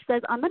faith, which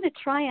says I'm going to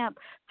triumph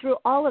through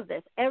all of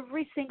this.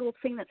 Every single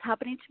thing that's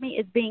happening to me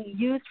is being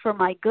used for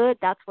my good.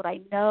 That's what I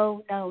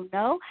know.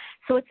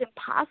 So it's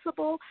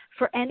impossible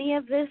for any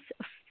of this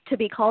to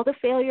be called a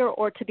failure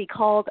or to be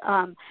called,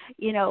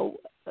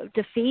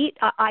 defeat.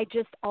 I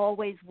just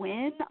always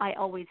win. I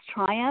always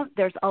triumph.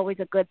 There's always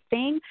a good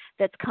thing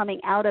that's coming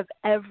out of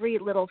every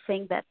little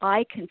thing that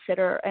I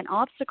consider an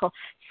obstacle.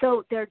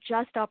 So they're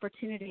just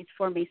opportunities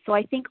for me. So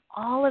I think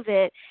all of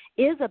it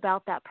is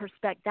about that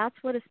perspective. That's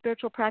what a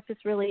spiritual practice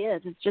really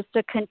is. It's just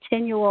a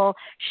continual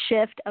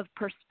shift of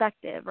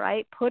perspective,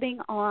 right?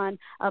 Putting on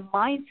a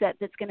mindset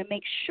that's going to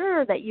make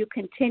sure that you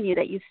continue,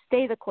 that you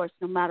stay the course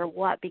no matter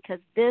what, because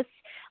this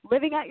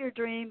living out your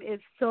dream is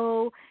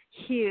so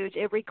huge.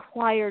 It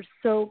requires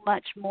so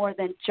much more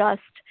than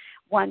just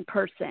one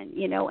person,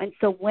 and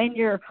so when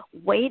you're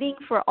waiting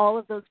for all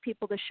of those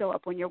people to show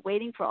up, when you're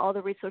waiting for all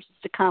the resources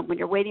to come, when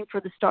you're waiting for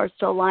the stars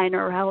to align,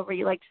 or however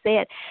you like to say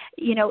it,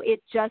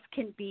 it just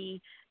can be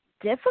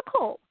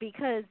difficult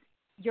because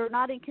you're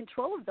not in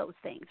control of those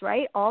things,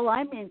 right? All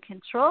I'm in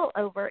control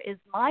over is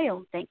my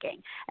own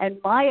thinking and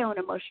my own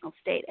emotional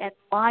state and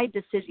my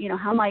decision,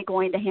 how am I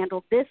going to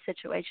handle this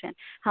situation?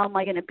 How am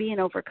I going to be an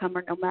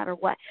overcomer no matter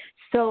what?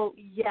 So,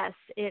 yes,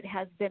 it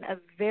has been a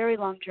very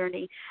long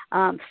journey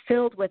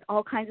filled with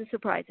all kinds of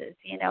surprises,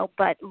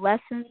 but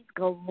lessons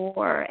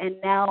galore. And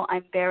now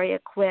I'm very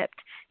equipped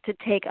to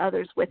take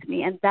others with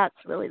me. And that's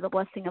really the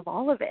blessing of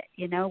all of it.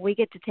 We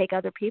get to take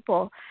other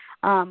people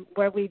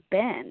where we've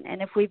been.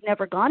 And if we've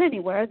never gone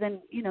anywhere,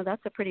 then,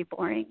 that's a pretty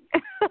boring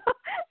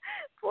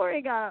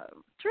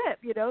trip,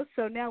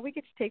 So now we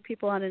get to take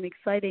people on an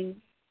exciting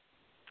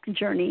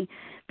journey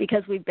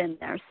because we've been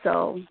there.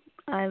 So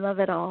I love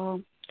it all.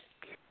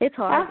 It's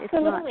hard.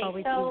 Absolutely.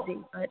 It's not always easy,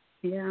 but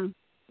yeah.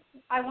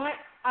 I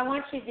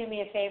want you to do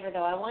me a favor,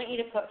 though. I want you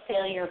to put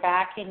failure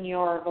back in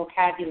your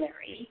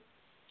vocabulary.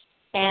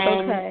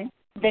 And okay.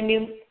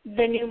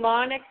 The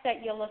mnemonic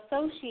that you'll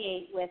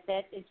associate with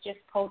it is just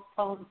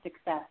postponed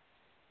success.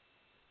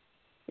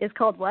 It's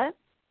called what?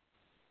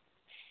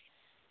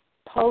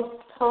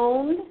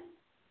 Postponed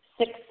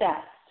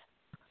success.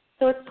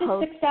 So it's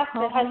just success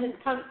that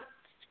hasn't come.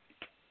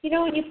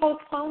 When you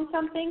postpone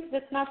something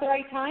that's not the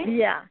right time?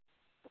 Yeah.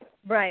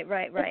 Right.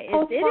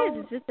 It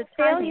is. It's just a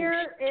failure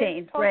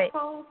change. Is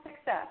postponed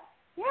success.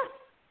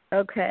 Yeah.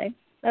 Okay.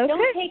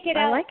 Don't take it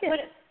out. I like it.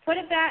 Put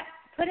it back.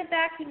 Put it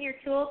back in your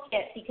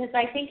toolkit because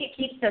I think it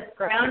keeps us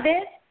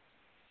grounded.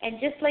 And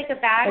just like a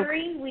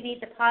battery, we need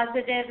the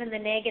positive and the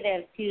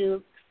negative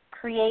to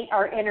create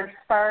our inner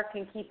spark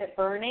and keep it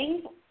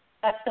burning.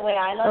 That's the way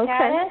I look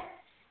at it.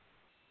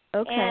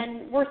 Okay.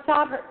 And we're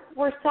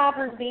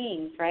sovereign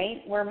beings,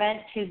 right? We're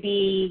meant to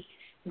be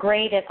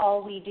great at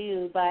all we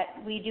do, but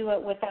we do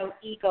it without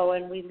ego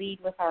and we lead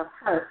with our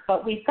heart.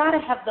 But we've got to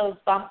have those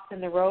bumps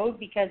in the road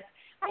because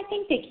I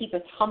think they keep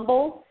us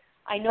humble.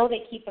 I know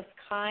they keep us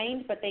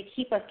kind, but they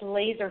keep us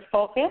laser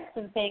focused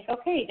and think,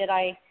 okay, did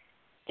I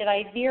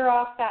veer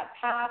off that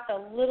path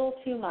a little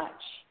too much?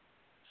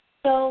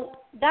 So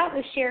that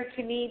was shared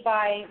to me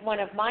by one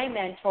of my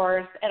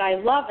mentors, and I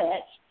love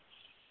it.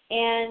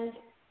 And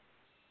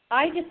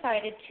I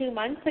decided 2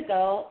 months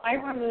ago, I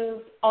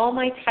removed all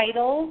my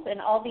titles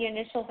and all the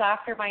initials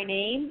after my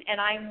name,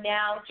 and I'm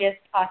now just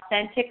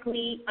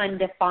authentically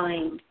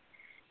undefined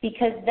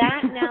because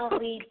that now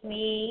leads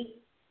me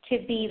to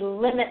be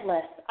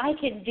limitless. I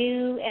can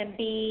do and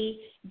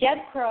be Deb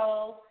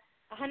Crow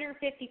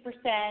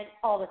 150%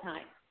 all the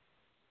time.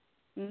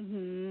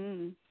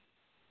 Mhm.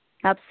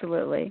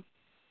 Absolutely.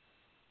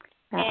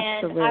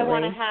 And I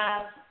want to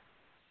have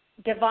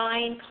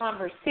divine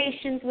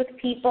conversations with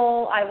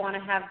people. I want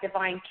to have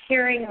divine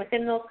caring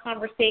within those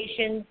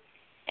conversations.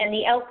 And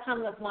the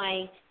outcome of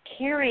my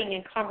caring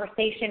and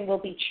conversation will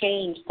be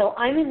changed. So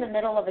I'm in the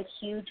middle of a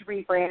huge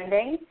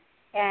rebranding,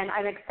 and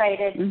I'm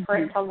excited for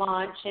it to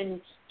launch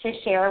and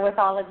to share with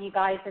all of you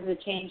guys in the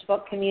Change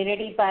Book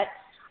community. But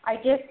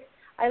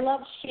I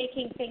love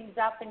shaking things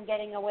up and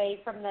getting away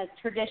from the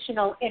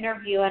traditional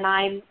interview, and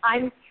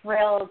I'm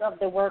thrilled of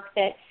the work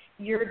that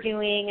you're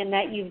doing and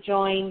that you've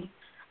joined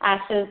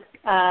ASHA's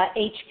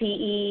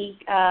HPE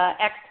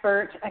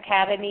Expert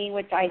Academy,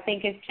 which I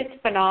think is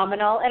just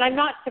phenomenal. And I'm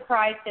not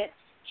surprised that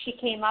she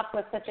came up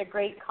with such a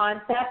great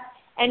concept.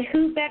 And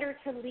who better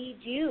to lead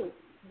you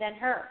than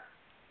her?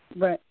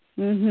 Right.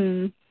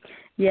 Mhm.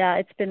 Yeah,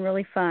 it's been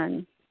really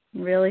fun.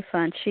 Really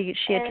fun. She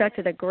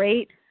attracted a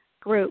great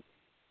group.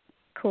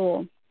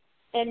 Cool.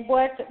 And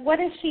what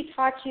has she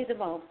taught you the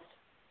most?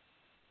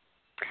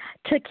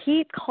 To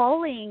keep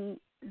calling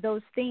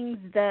those things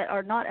that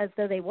are not as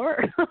though they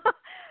were.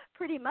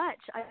 Pretty much.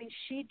 I mean,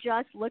 she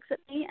just looks at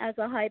me as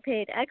a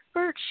high-paid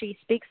expert. She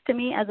speaks to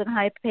me as a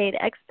high-paid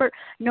expert.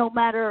 No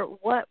matter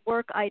what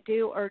work I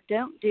do or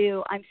don't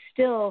do, I'm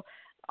still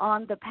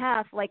on the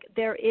path. Like,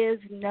 there is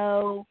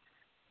no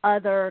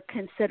other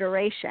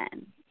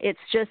consideration. It's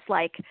just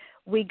like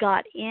we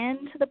got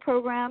into the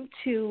program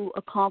to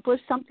accomplish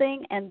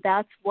something, and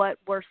that's what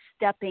we're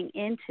stepping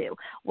into.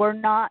 We're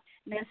not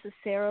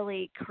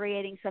necessarily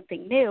creating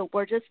something new.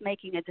 We're just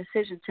making a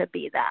decision to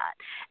be that.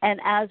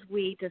 And as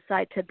we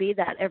decide to be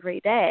that every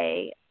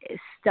day,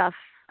 stuff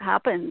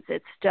happens.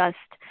 It's just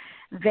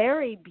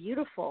very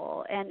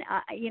beautiful. And,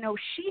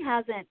 she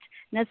hasn't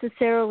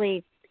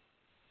necessarily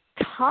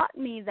taught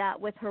me that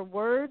with her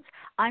words.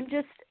 I'm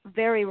just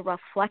very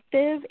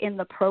reflective in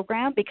the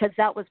program, because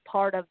that was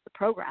part of the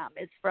program,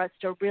 is for us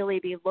to really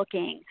be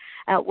looking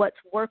at what's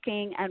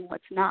working and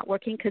what's not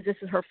working, because this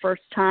is her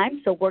first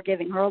time, so we're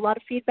giving her a lot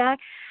of feedback.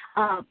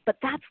 But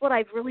that's what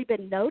I've really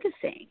been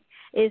noticing,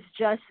 is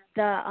just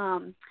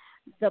the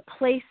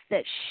place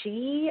that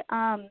she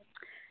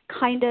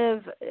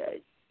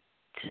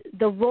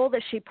the role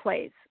that she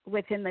plays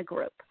within the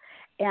group,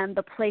 and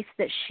the place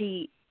that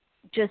she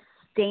just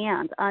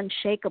stands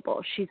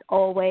unshakable. She's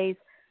always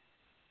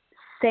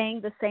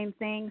saying the same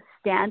thing,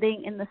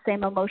 standing in the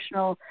same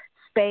emotional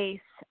space,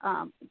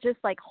 just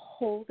like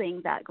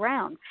holding that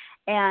ground.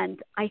 And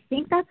I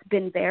think that's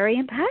been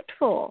very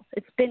impactful.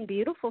 It's been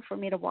beautiful for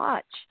me to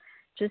watch,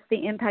 just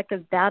the impact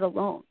of that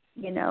alone,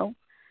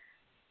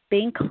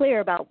 being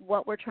clear about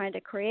what we're trying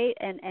to create,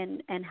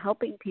 and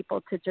helping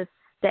people to just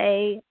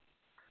stay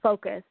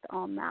focused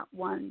on that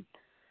one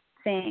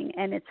thing.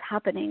 And it's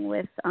happening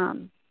with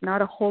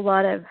not a whole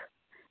lot of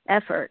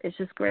effort. It's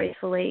just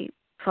gracefully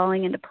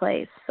falling into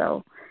place.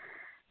 So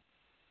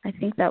I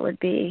think that would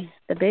be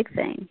the big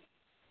thing.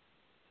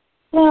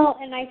 Well,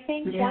 and I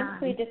think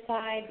once we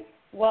decide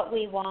what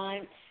we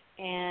want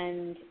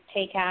and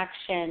take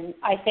action,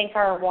 I think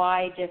our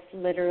why just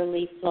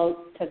literally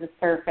floats to the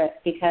surface,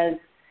 because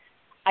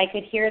I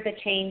could hear the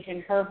change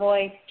in her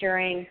voice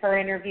during her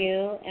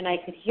interview, and I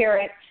could hear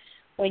it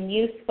when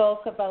you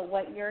spoke about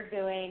what you're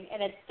doing.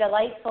 And it's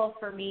delightful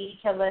for me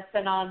to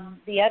listen on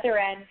the other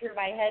end through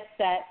my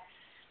headset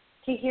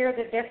to hear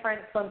the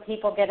difference when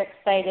people get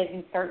excited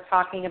and start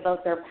talking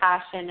about their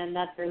passion, and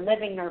that they're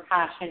living their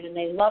passion and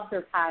they love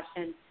their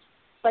passion.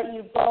 But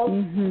you both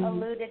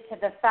alluded to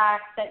the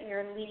fact that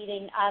you're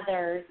leading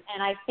others,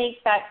 and I think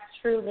that's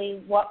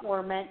truly what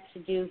we're meant to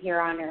do here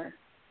on Earth.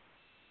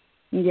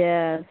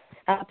 Yes,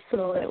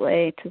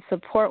 absolutely, to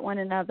support one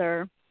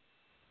another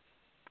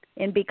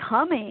in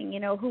becoming,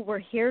 who we're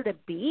here to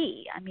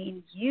be. I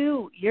mean,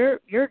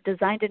 you're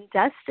designed and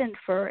destined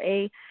for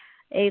a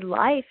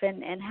life,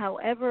 and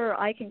however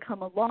I can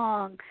come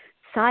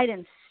alongside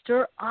and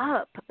stir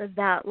up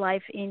that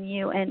life in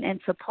you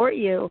and support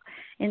you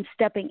in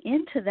stepping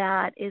into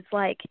that is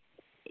like,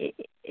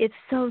 it's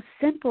so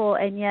simple,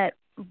 and yet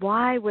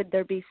why would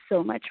there be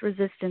so much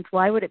resistance?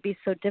 Why would it be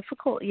so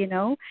difficult?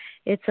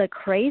 It's a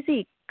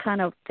crazy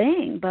kind of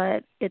thing,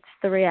 but it's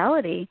the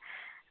reality.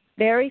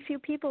 Very few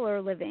people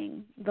are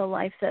living the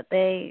life that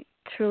they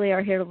truly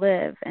are here to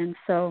live. And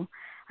so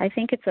I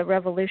think it's a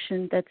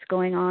revolution that's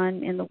going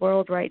on in the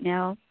world right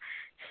now.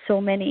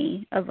 So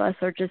many of us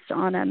are just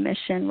on a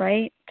mission,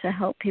 right, to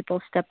help people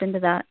step into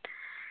that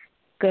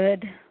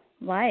good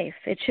life.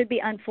 It should be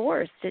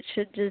unforced. It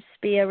should just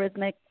be a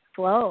rhythmic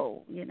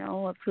flow,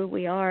 of who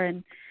we are.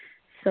 And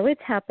so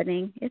it's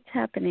happening. It's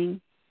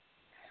happening.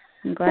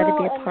 I'm glad to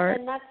be a part.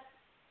 And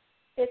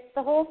it's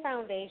the whole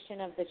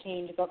foundation of the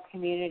Change Book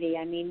community.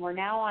 I mean, we're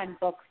now on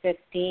book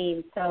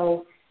 15,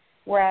 so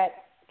we're at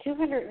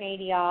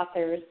 280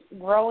 authors,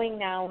 growing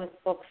now with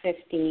book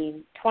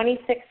 15,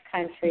 26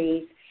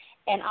 countries,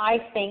 and I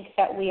think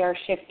that we are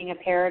shifting a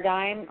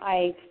paradigm.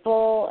 I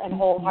full and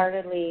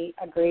wholeheartedly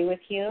agree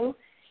with you,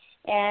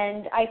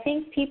 and I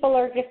think people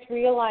are just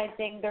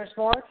realizing there's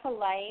more to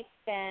life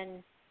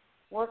than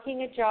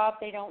working a job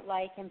they don't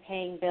like and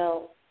paying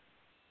bills.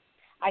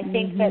 I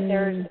think that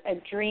there's a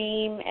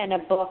dream and a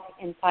book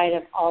inside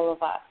of all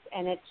of us,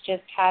 and it's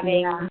just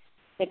having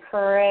the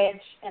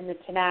courage and the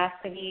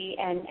tenacity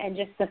and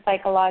just the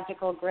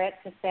psychological grit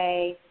to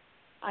say,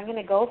 I'm going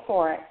to go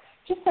for it.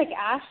 Just like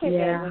Asha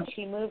did when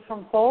she moved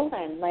from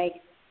Poland. Like,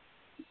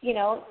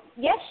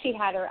 yes, she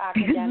had her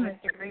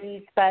academic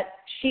degrees, but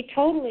she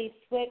totally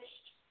switched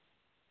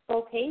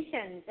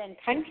locations and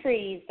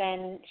countries,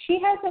 and she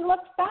hasn't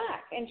looked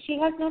back, and she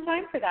has no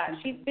time for that.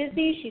 She's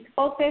busy, she's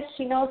focused,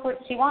 she knows what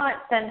she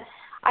wants, and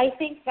I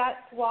think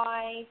that's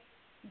why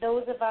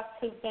those of us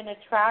who've been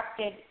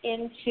attracted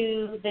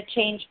into the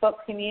Change Book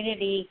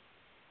community,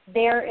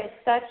 there is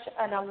such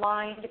an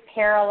aligned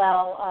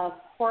parallel of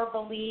core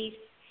beliefs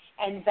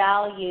and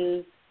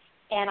values,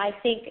 and I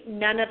think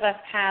none of us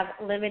have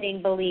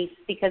limiting beliefs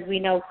because we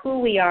know who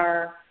we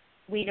are,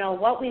 we know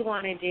what we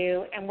want to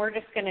do, and we're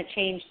just going to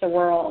change the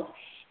world.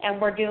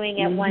 And we're doing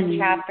it one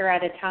chapter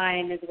at a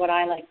time is what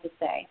I like to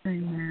say.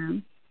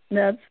 Amen.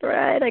 That's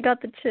right. I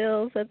got the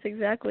chills. That's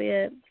exactly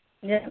it.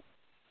 Yeah.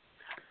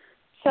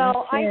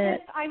 So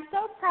I'm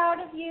so proud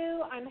of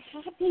you. I'm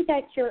happy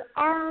that your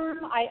arm,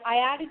 I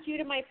added you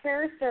to my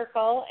prayer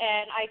circle,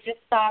 and I just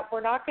thought we're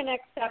not going to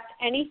accept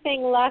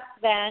anything less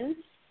than.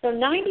 So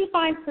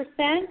 95%,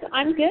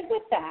 I'm good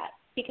with that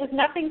because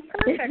nothing's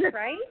perfect,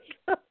 right?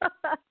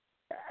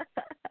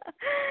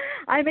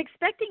 I'm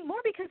expecting more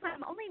because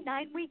I'm only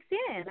 9 weeks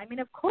in. I mean,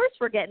 of course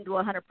we're getting to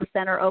 100%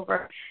 or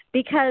over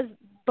because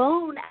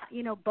bone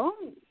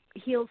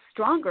heals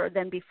stronger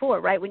than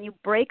before, right? When you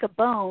break a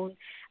bone,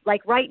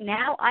 like right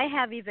now, I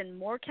have even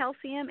more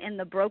calcium in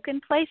the broken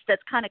place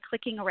that's kind of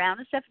clicking around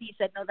and stuff. And you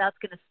said, no, that's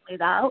going to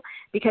smooth out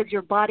because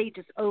your body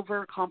just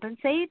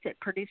overcompensates. It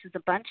produces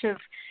a bunch of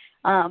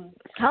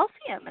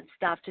calcium and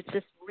stuff to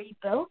just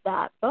rebuild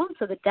that bone.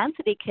 So the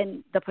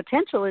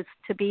potential is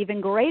to be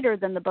even greater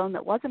than the bone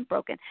that wasn't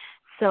broken.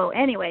 So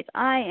anyways,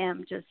 I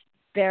am just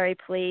very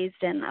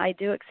pleased, and I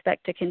do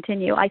expect to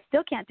continue. I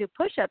still can't do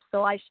push-ups,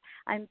 so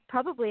I'm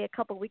probably a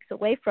couple weeks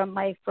away from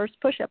my first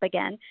push-up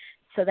again.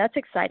 So that's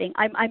exciting.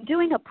 I'm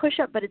doing a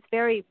push-up, but it's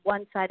very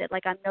one-sided.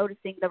 Like I'm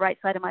noticing the right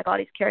side of my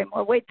body's carrying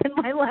more weight than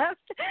my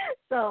left.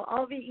 So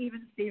I'll be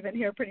even Steven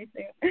here pretty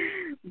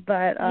soon.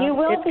 But you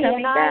will it's be,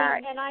 coming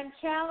back. I'm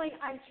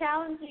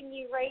challenging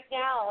you right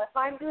now. If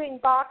I'm doing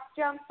box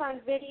jumps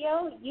on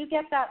video, you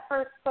get that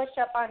first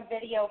push-up on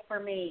video for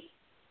me.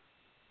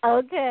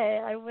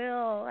 Okay, I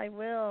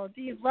will.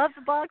 Do you love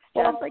the box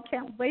jumps? I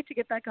can't wait to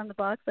get back on the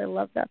box. I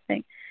love that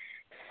thing.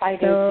 I do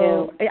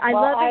too. I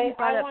love that you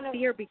brought up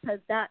fear, because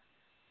that's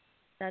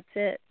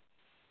it.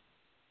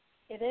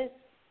 It is.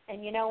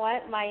 And you know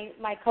what?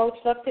 My coach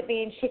looked at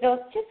me and she goes,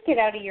 "Just get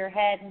out of your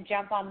head and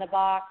jump on the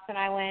box." And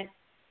I went,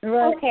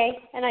 right. "Okay."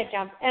 And I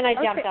jumped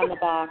on the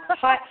box.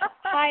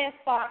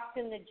 Highest box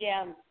in the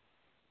gym.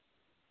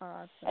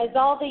 Awesome. As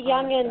all the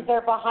youngins are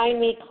behind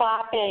me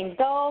clapping,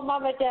 "Go,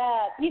 Mama,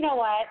 Dad." You know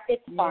what?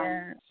 It's fun.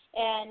 Yeah.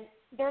 And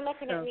they're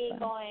looking at me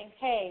going,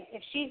 "Hey,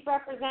 if she's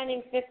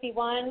representing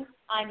 51,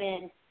 I'm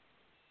in."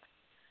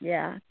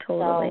 Yeah,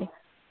 totally. So,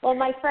 well,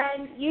 my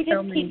friend, you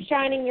just keep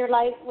shining your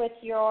light with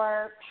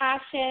your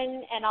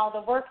passion and all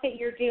the work that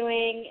you're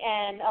doing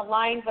and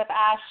aligned with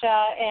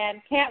Asha, and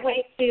can't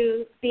wait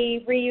to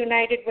be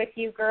reunited with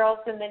you girls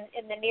in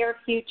the near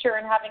future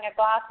and having a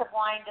glass of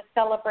wine to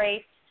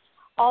celebrate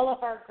all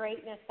of our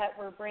greatness that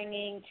we're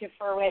bringing to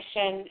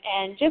fruition,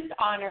 and just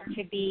honored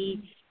to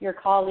be your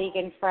colleague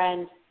and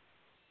friend.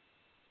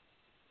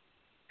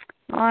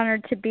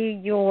 Honored to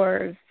be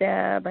yours,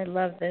 Deb. I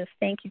love this.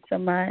 Thank you so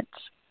much.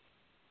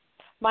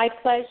 My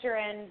pleasure,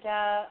 and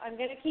I'm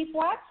going to keep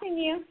watching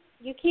you.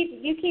 You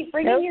keep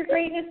bringing your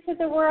greatness to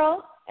the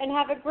world, and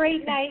have a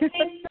great night.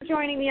 Thanks for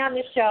joining me on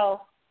the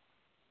show.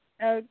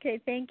 Okay,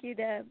 thank you,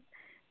 Deb.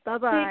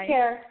 Bye-bye. Take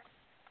care.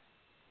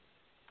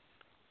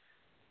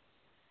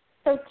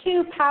 So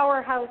 2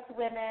 powerhouse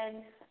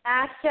women,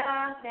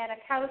 Asha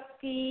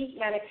Manikowska.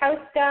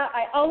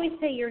 I always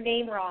say your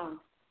name wrong,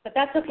 but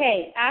that's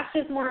okay.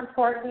 Asha's more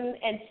important,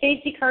 and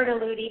Stacey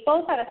Carneludi,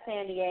 both out of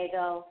San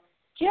Diego,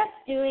 just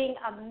doing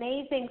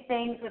amazing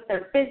things with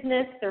their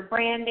business, their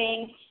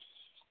branding.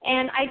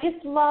 And I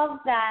just love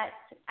that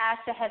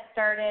Asha has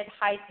started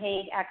High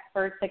Paid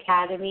Experts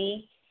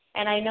Academy,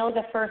 and I know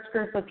the first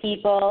group of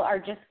people are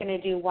just going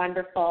to do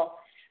wonderful.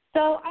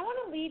 So I want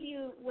to leave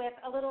you with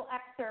a little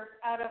excerpt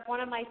out of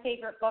one of my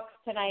favorite books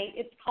tonight.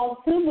 It's called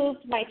Who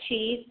Moved My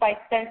Cheese by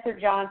Spencer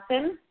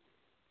Johnson.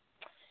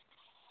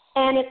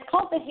 And it's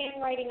called The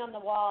Handwriting on the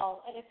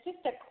Wall. And it's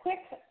just a quick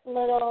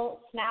little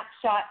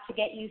snapshot to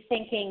get you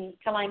thinking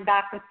till I'm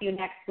back with you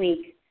next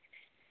week.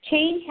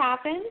 Change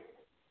happens.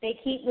 They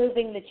keep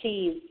moving the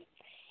cheese.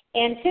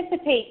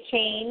 Anticipate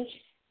change.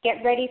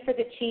 Get ready for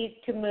the cheese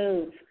to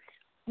move.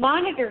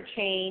 Monitor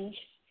change.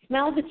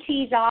 Smell the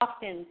cheese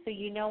often so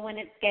you know when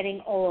it's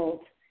getting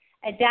old.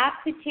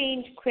 Adapt to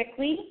change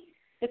quickly.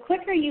 The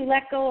quicker you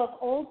let go of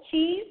old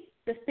cheese,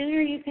 the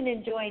sooner you can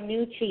enjoy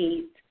new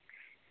cheese.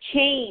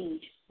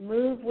 Change.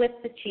 Move with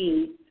the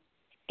cheese.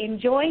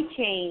 Enjoy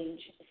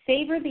change.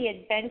 Savor the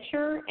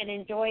adventure and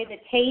enjoy the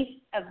taste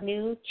of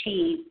new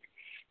cheese.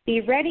 Be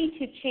ready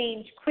to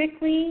change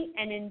quickly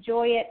and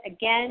enjoy it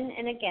again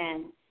and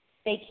again.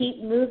 They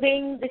keep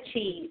moving the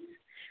cheese.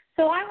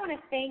 So I want to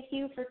thank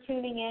you for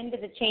tuning in to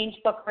the Change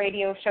Book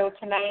Radio Show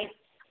tonight.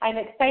 I'm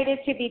excited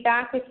to be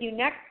back with you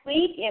next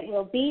week. It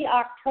will be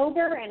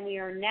October, and we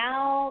are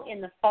now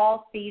in the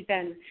fall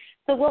season.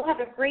 So we'll have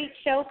a great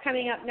show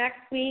coming up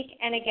next week.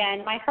 And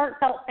again, my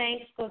heartfelt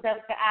thanks goes out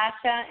to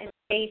Asha and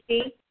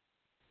Stacey.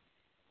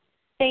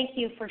 Thank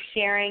you for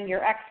sharing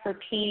your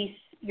expertise,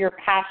 your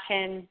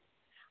passion.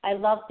 I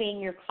love being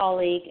your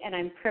colleague, and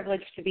I'm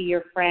privileged to be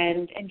your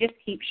friend, and just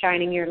keep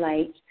shining your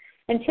light.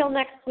 Until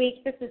next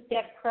week, this is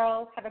Deb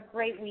Crow. Have a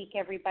great week,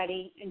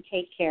 everybody, and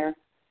take care.